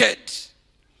the wicked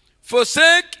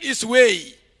forsake his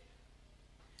way,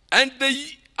 and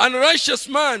the unrighteous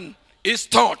man his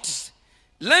thoughts.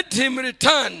 Let him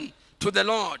return to the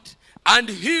Lord, and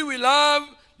he will have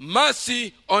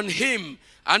mercy on him,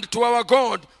 and to our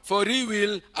God, for he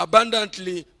will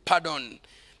abundantly pardon.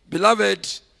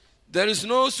 Beloved, there is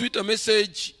no sweeter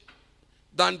message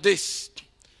than this,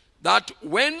 that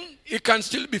when it can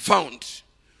still be found,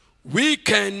 we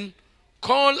can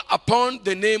call upon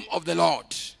the name of the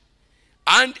Lord,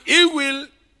 and he will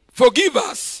forgive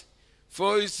us,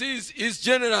 for he is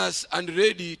generous and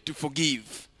ready to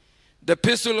forgive. The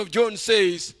epistle of John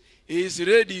says he is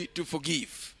ready to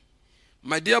forgive.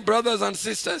 My dear brothers and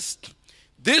sisters,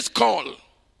 this call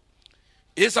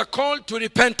is a call to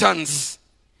repentance.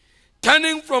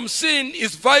 Turning from sin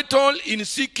is vital in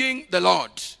seeking the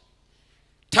Lord.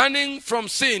 Turning from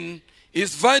sin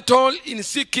is vital in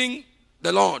seeking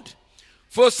the Lord.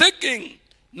 Forsaking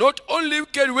not only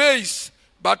wicked ways,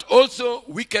 but also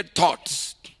wicked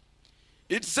thoughts.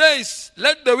 It says,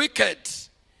 let the wicked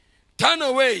turn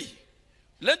away.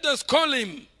 Let us call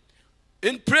him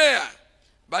in prayer.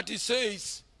 But it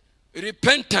says,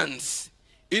 repentance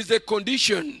is a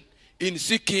condition in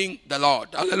seeking the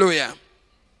Lord. Hallelujah.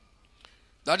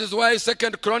 That is why 2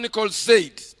 Chronicles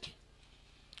said,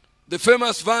 the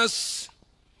famous verse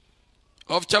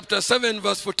of chapter 7,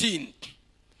 verse 14.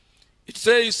 It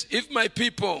says, if my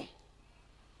people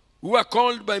who are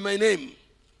called by my name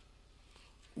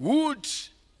would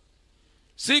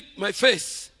seek my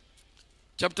face.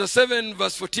 Chapter 7,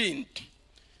 verse 14.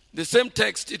 The same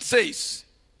text, it says,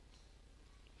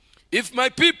 if my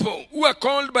people who are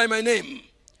called by my name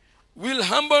will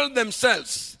humble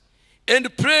themselves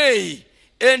and pray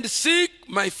and seek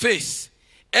my face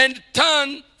and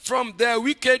turn from their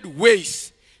wicked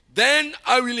ways, then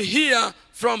I will hear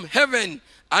from heaven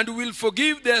and will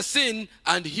forgive their sin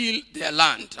and heal their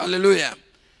land. Hallelujah.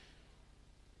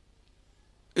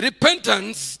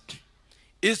 Repentance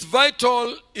is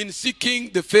vital in seeking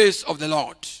the face of the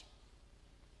Lord.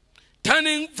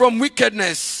 Turning from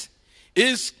wickedness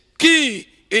is key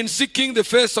in seeking the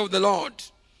face of the Lord.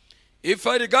 If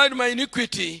I regard my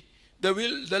iniquity,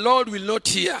 the Lord will not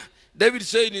hear. David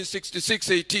said in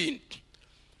 66:18.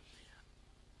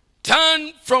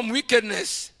 Turn from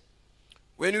wickedness.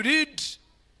 When you read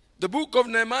the book of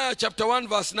Nehemiah chapter 1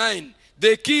 verse 9,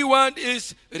 the key word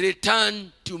is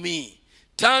return to me.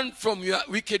 Turn from your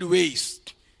wicked ways.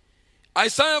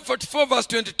 Isaiah 44 verse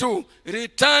 22,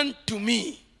 return to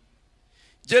me.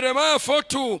 Jeremiah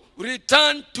 4:2,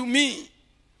 return to me.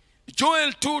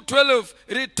 Joel 2:12,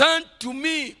 return to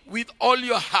me with all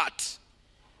your heart.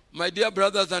 My dear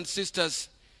brothers and sisters,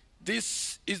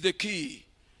 this is the key.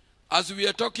 As we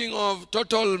are talking of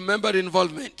total member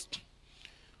involvement,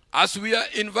 as we are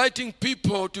inviting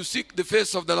people to seek the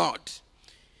face of the Lord,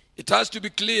 it has to be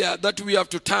clear that we have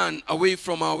to turn away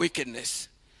from our wickedness,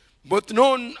 both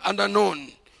known and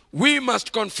unknown. We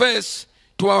must confess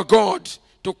to our God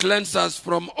to cleanse us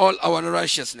from all our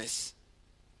unrighteousness.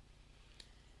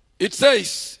 It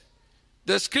says,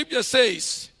 the scripture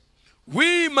says,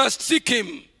 we must seek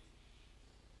him.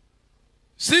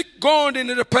 Seek God in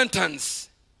repentance.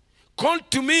 Call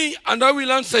to me and I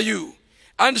will answer you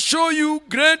and show you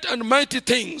great and mighty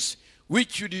things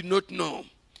which you did not know.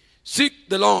 Seek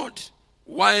the Lord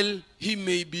while he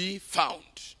may be found.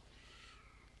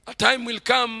 A time will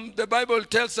come, the Bible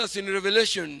tells us in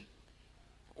Revelation,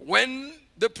 when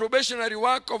the probationary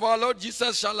work of our Lord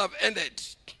Jesus shall have ended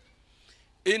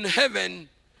in heaven,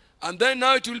 and then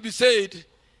now it will be said,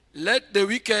 let the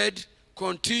wicked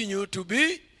continue to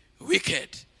be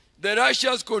wicked. The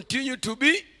righteous continue to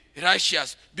be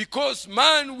righteous, because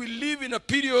man will live in a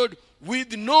period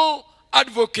with no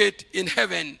advocate in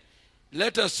heaven.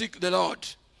 Let us seek the Lord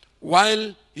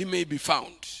while he may be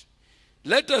found.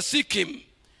 Let us seek him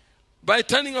by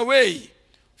turning away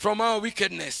from our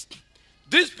wickedness.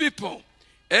 These people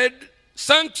had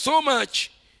sunk so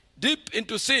much deep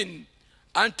into sin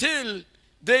until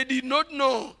they did not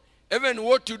know even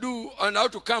what to do and how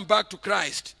to come back to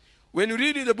Christ. When you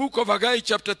read in the book of Malachi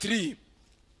chapter 3,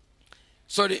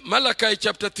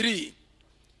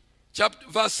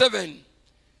 verse 7,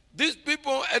 these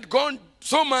people had gone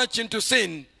so much into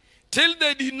sin till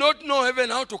they did not know even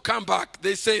how to come back.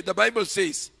 They say, the Bible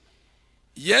says,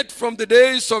 yet from the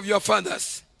days of your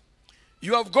fathers,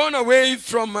 you have gone away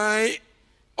from my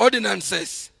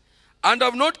ordinances and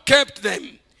have not kept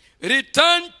them.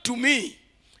 Return to me,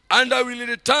 and I will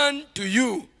return to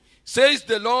you, says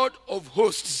the Lord of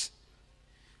hosts.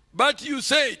 But you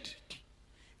said,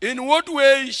 in what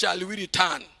way shall we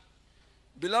return?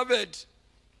 Beloved,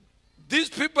 these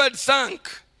people had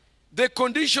sunk. The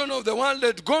condition of the world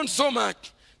had gone so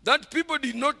much that people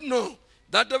did not know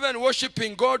that even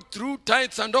worshiping God through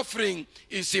tithes and offering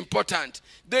is important.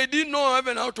 They didn't know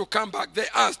even how to come back. They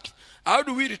asked, how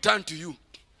do we return to you?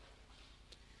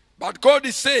 But God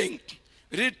is saying,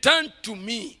 return to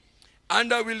me,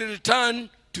 and I will return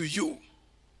to you.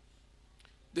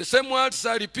 The same words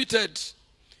are repeated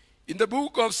in the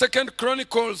book of 2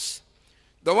 Chronicles,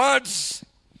 the words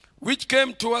which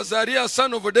came to Azariah,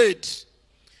 son of Oded.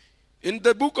 In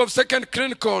the book of 2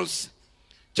 Chronicles,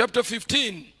 chapter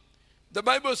 15, the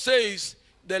Bible says,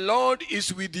 the Lord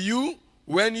is with you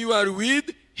when you are with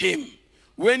him.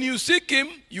 When you seek him,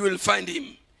 you will find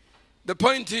him. The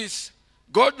point is,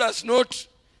 God does not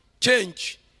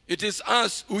change. It is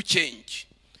us who change.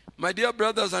 My dear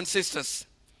brothers and sisters,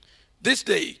 this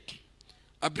day,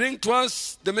 I bring to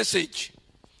us the message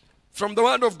from the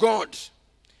word of God.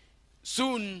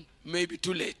 Soon may be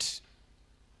too late.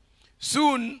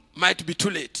 Soon might be too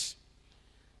late.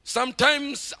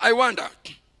 Sometimes I wonder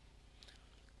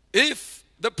if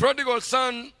the prodigal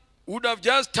son would have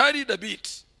just tarried a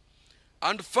bit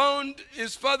and found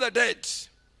his father dead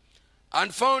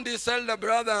and found his elder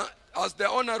brother as the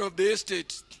owner of the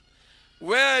estate,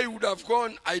 where he would have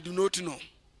gone, I do not know.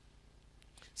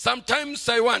 Sometimes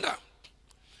I wonder,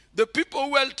 the people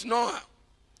who helped Noah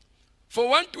for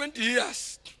 120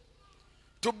 years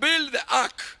to build the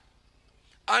ark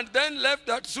and then left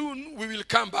that soon we will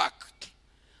come back.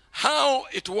 How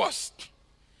it was.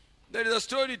 There is a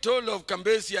story told of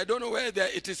Kambesi. I don't know where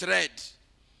it is read,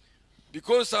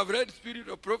 because I've read Spirit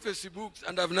of Prophecy books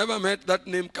and I've never met that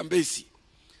name Kambesi.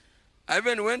 I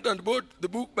even went and bought the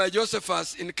book by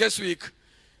Josephus in Keswick,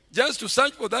 just to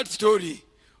search for that story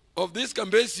of this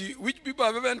Kambesi, which people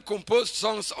have even composed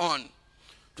songs on.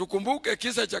 Tukumbuke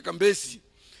kisa cha Kambesi.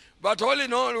 But all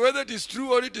in all, whether it is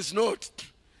true or it is not,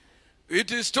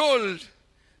 it is told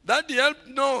that he helped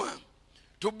Noah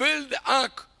to build the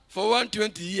ark for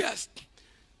 120 years.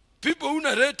 People who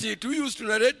narrate it, who used to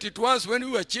narrate it once when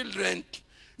we were children,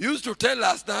 used to tell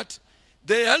us that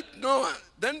they helped Noah.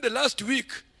 Then the last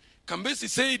week, Kambesi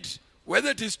said, whether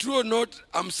it is true or not,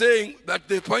 I'm saying that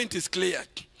the point is clear.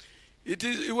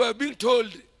 We were being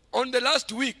told on the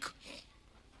last week,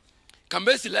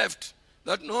 Kambesi left,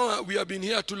 that no, we have been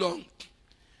here too long.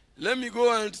 Let me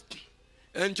go and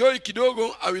enjoy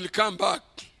kidogo, I will come back.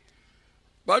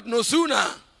 But no sooner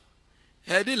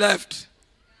had he left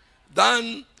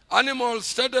than animals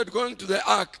started going to the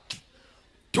ark,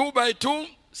 2 by 2,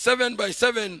 7 by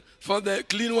 7 for the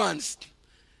clean ones.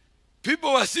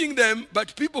 People were seeing them,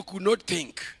 but people could not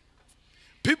think.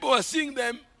 People were seeing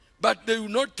them, but they would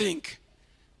not think.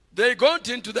 They got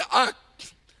into the ark,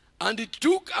 and it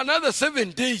took another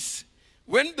 7 days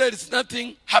when there is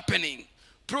nothing happening.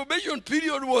 Probation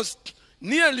period was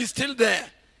nearly still there.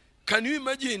 Can you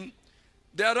imagine?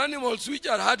 There are animals which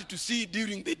are hard to see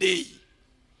during the day.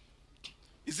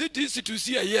 Is it easy to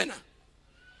see a hyena?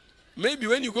 Maybe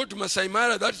when you go to Masai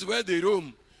Mara, that's where they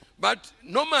roam. But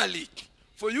normally,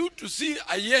 for you to see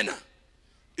a hyena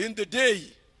in the day,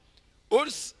 or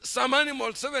some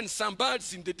animals, even some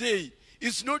birds in the day,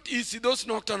 it's not easy, those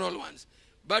nocturnal ones.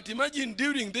 But imagine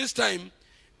during this time,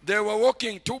 they were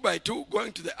walking 2 by 2,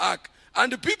 going to the ark,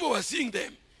 and the people were seeing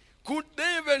them. Could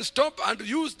they even stop and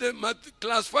use the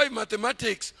class 5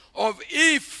 mathematics of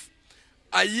if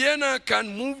a hyena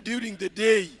can move during the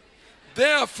day?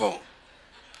 Therefore,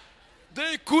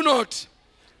 they could not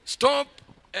stop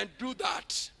and do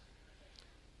that.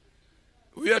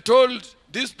 We are told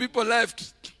these people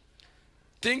left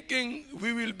thinking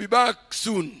we will be back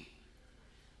soon.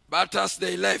 But as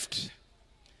they left,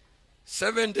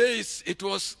 7 days,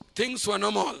 things were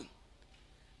normal.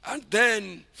 And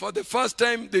then, for the first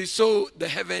time, they saw the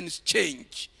heavens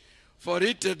change, for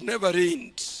it had never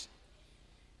rained.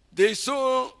 They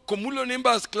saw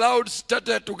cumulonimbus clouds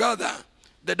started to gather,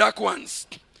 the dark ones,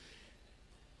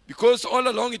 because all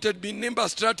along it had been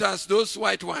nimbus stratus, those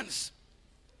white ones.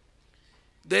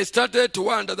 They started to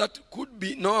wonder that could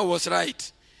be Noah was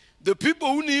right. The people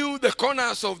who knew the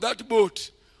corners of that boat,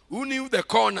 who knew the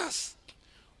corners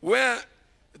where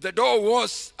the door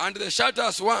was and the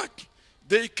shutters were,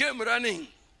 they came running.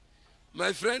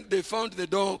 My friend, they found the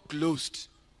door closed.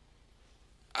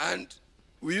 And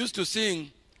we used to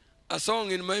sing a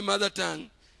song in my mother tongue.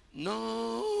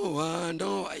 Noah,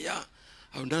 Noah, yeah.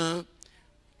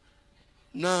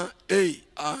 Na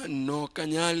ano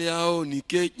kanyaliao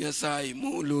nikech nyasai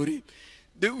muluri.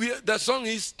 The song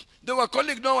is, they were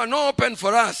calling Noah, no open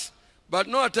for us. But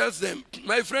Noah tells them,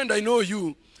 my friend, I know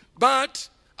you, but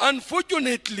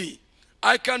unfortunately,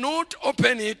 I cannot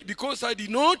open it because I did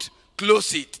not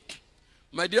close it.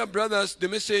 My dear brothers, the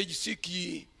message, seek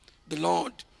ye the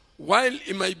Lord while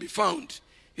he might be found,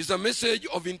 is a message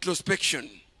of introspection.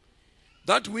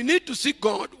 That we need to seek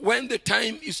God when the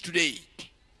time is today.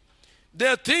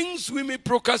 There are things we may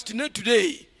procrastinate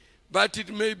today, but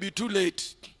it may be too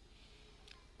late.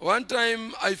 One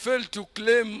time I failed to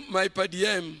claim my per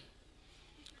diem.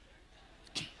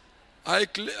 I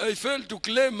failed to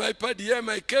claim my per diem.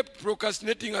 I kept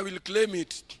procrastinating. I will claim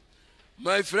it.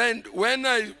 My friend, when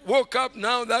I woke up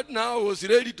now I was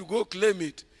ready to go claim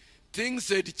it, things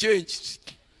had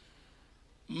changed.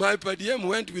 My per diem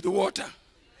went with water.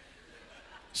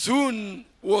 Soon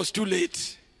was too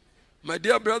late. My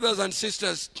dear brothers and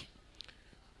sisters,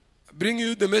 bring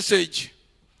you the message.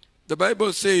 The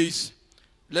Bible says,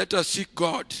 let us seek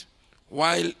God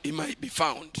while he might be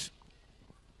found.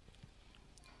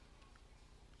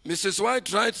 Mrs.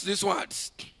 White writes these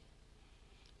words.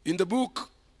 In the book,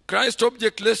 Christ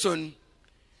Object Lesson,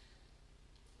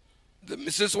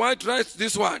 Mrs. White writes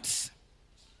these words.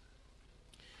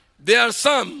 There are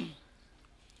some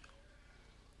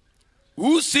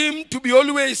who seem to be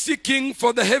always seeking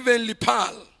for the heavenly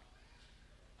pearl.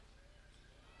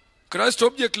 Christ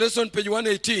Object Lesson, page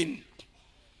 118.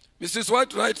 Mrs.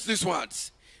 White writes these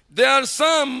words. There are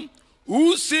some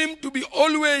who seem to be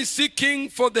always seeking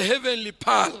for the heavenly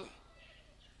pearl,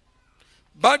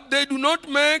 but they do not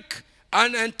make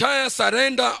an entire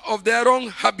surrender of their own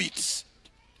habits.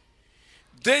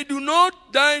 They do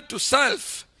not die to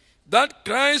self, that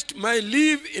Christ might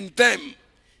live in them.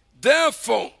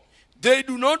 Therefore, they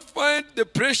do not find the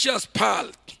precious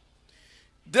pearl.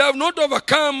 They have not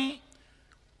overcome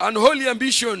unholy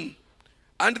ambition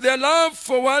and their love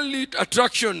for worldly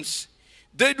attractions.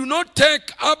 They do not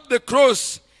take up the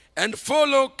cross and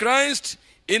follow Christ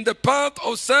in the path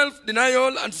of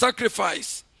self-denial and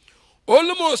sacrifice.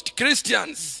 Almost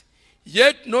Christians,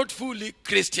 yet not fully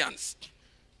Christians.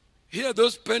 Hear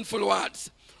those painful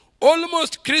words.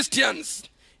 Almost Christians,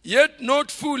 yet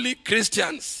not fully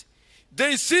Christians.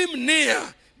 They seem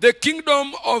near the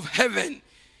kingdom of heaven.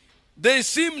 They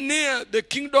seem near the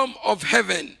kingdom of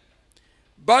heaven,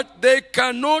 but they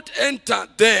cannot enter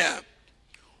there.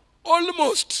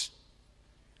 Almost,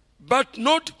 but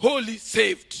not wholly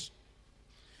saved,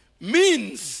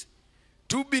 means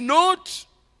to be not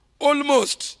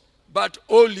almost, but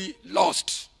wholly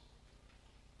lost.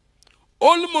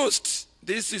 Almost,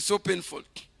 this is so painful.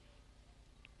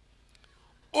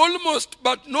 Almost,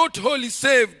 but not wholly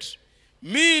saved,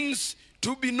 means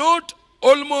to be not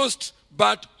almost,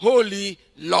 but wholly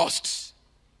lost.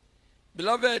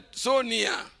 Beloved, so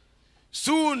near,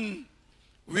 soon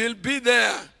we'll be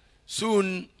there,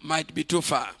 soon might be too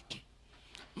far,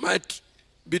 might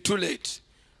be too late.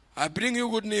 I bring you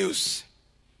good news.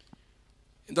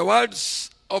 In the words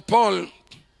of Paul,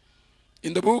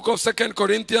 in the book of 2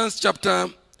 Corinthians chapter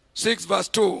 6 verse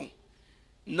 2,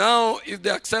 now is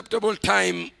the acceptable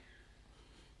time,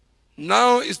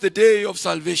 now is the day of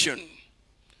salvation.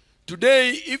 Today,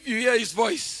 if you hear his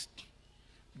voice,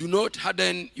 do not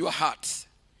harden your hearts,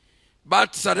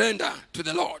 but surrender to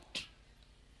the Lord.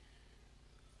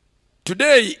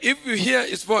 Today, if you hear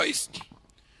his voice,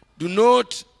 do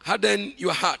not harden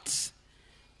your hearts,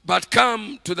 but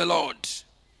come to the Lord.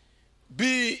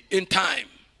 Be in time.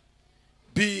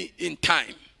 Be in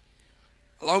time.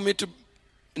 Allow me to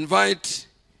invite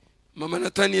Mama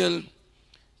Nathaniel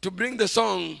to bring the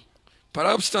song,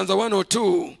 perhaps stanza 1 or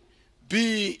 2,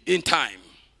 Be in Time,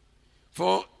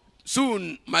 for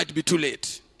soon might be too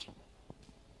late.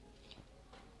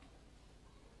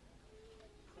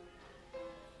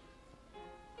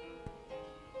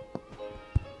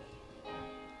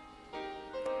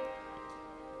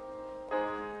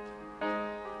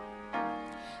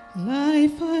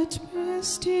 Life at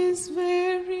best is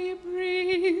very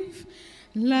brief,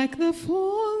 like the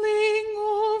falling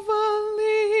of a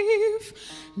leaf,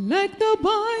 like the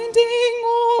binding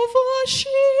of a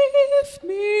sheaf.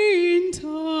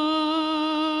 Meantime,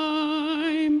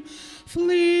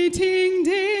 fleeting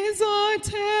days are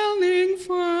telling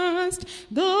fast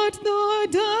that the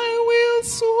die will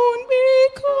soon be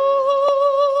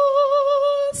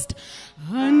cast,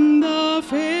 and the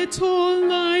fatal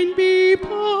line be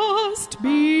past.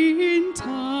 Be in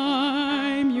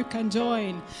time. You can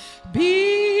join.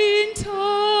 Be in time.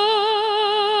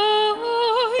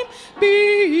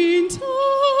 Be in time.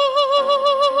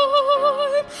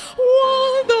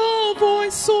 While the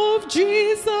voice of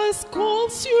Jesus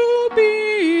calls you,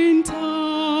 be in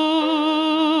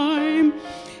time.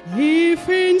 If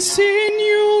in sin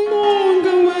you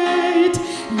longer wait,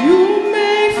 you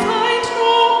may find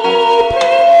no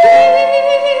open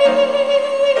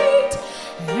gate,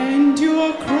 and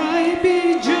your cry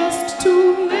be just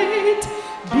too late.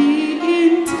 Be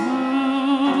in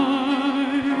time.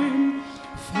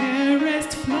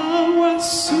 Fairest flowers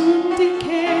soon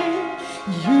decay,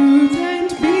 youth and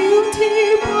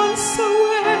beauty pass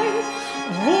away.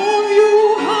 Oh, you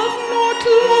have not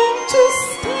long to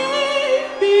stay.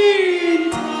 Be in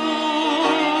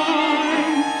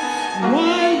time.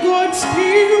 While God's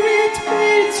Spirit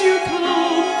bids you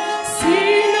come,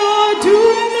 sinner, do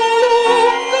no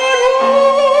longer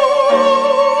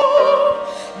roam,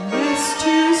 lest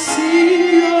you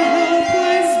see your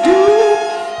helpless doom.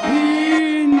 Be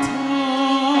in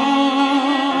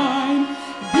time.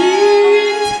 Be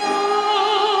in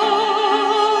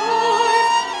time.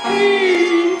 Be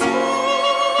in time.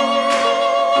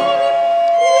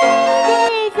 The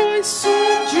voice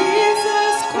of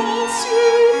Jesus calls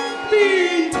you. Be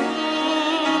in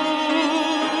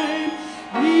time.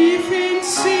 If in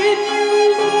sin you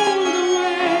longer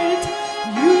wait,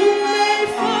 you may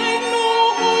find no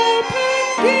open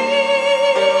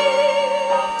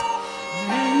gate,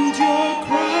 and your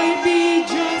cry be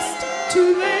just too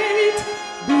late.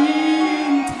 Be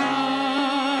in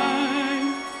time.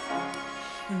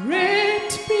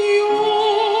 Ret pure,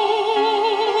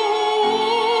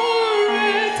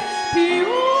 ret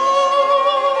pure.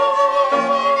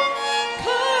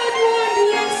 Kadwan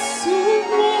Yesu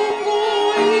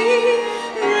mongoi,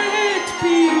 ret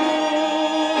pure.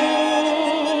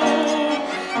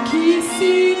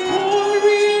 Kisi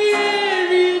kori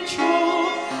ericho,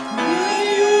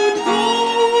 mayud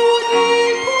gaudi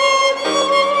kono.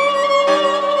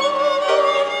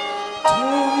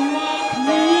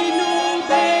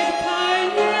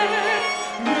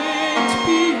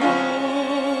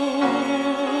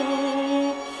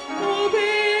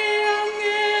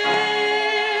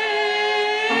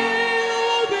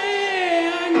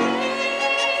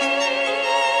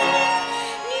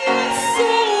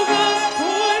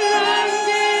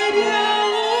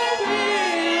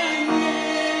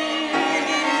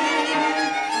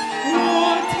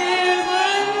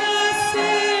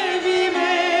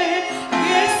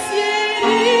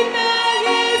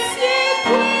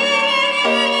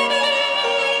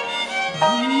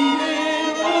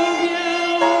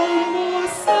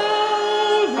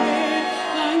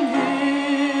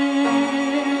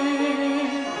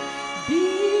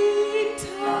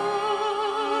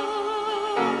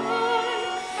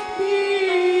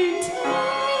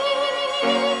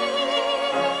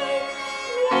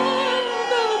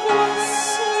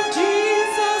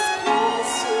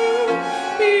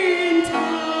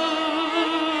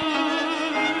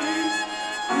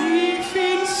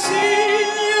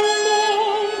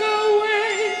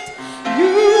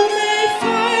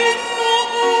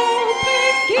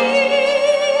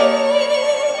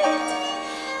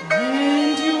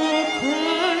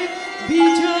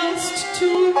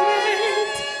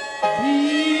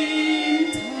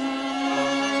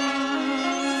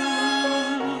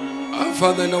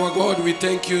 Father and our God, we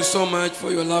thank you so much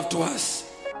for your love to us.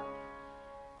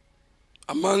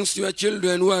 Amongst your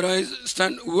children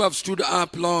who have stood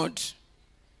up, Lord,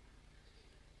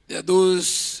 there are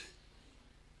those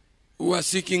who are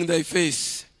seeking thy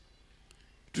face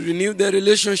to renew their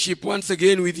relationship once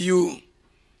again with you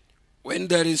when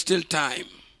there is still time.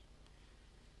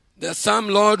 There are some,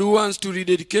 Lord, who wants to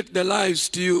rededicate their lives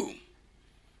to you.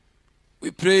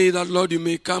 We pray that, Lord, you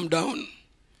may come down.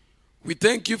 We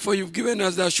thank you for you've given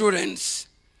us the assurance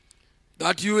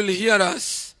that you will hear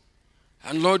us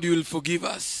and, Lord, you will forgive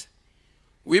us.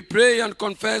 We pray and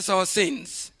confess our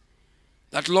sins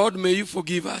that, Lord, may you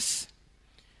forgive us,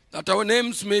 that our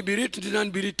names may be written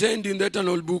and be retained in the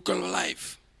eternal book of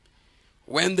life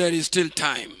when there is still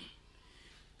time.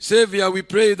 Savior, we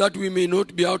pray that we may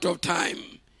not be out of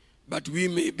time, but we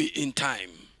may be in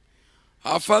time.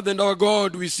 Our Father and our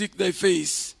God, we seek thy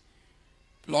face.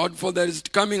 Lord, for there is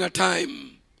coming a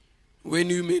time when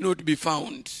you may not be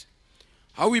found.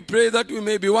 How we pray that we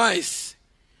may be wise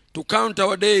to count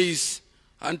our days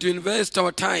and to invest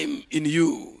our time in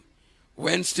you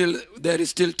when there is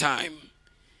still time.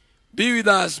 Be with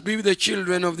us, be with the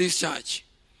children of this church.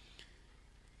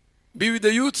 Be with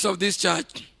the youths of this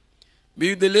church. Be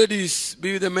with the ladies,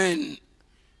 be with the men.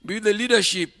 Be with the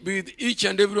leadership, be with each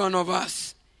and every one of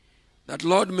us. That,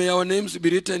 Lord, may our names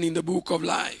be written in the book of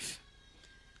life.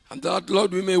 And that,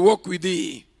 Lord, we may walk with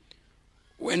thee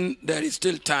when there is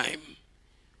still time.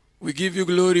 We give you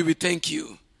glory, we thank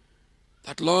you.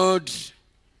 That, Lord,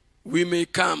 we may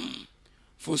come,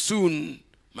 for soon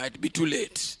might be too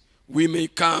late. We may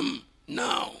come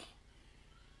now.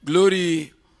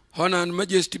 Glory, honor, and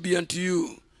majesty be unto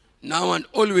you, now and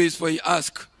always, for we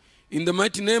ask, in the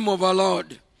mighty name of our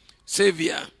Lord,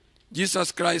 Savior,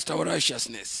 Jesus Christ, our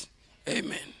righteousness.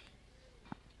 Amen.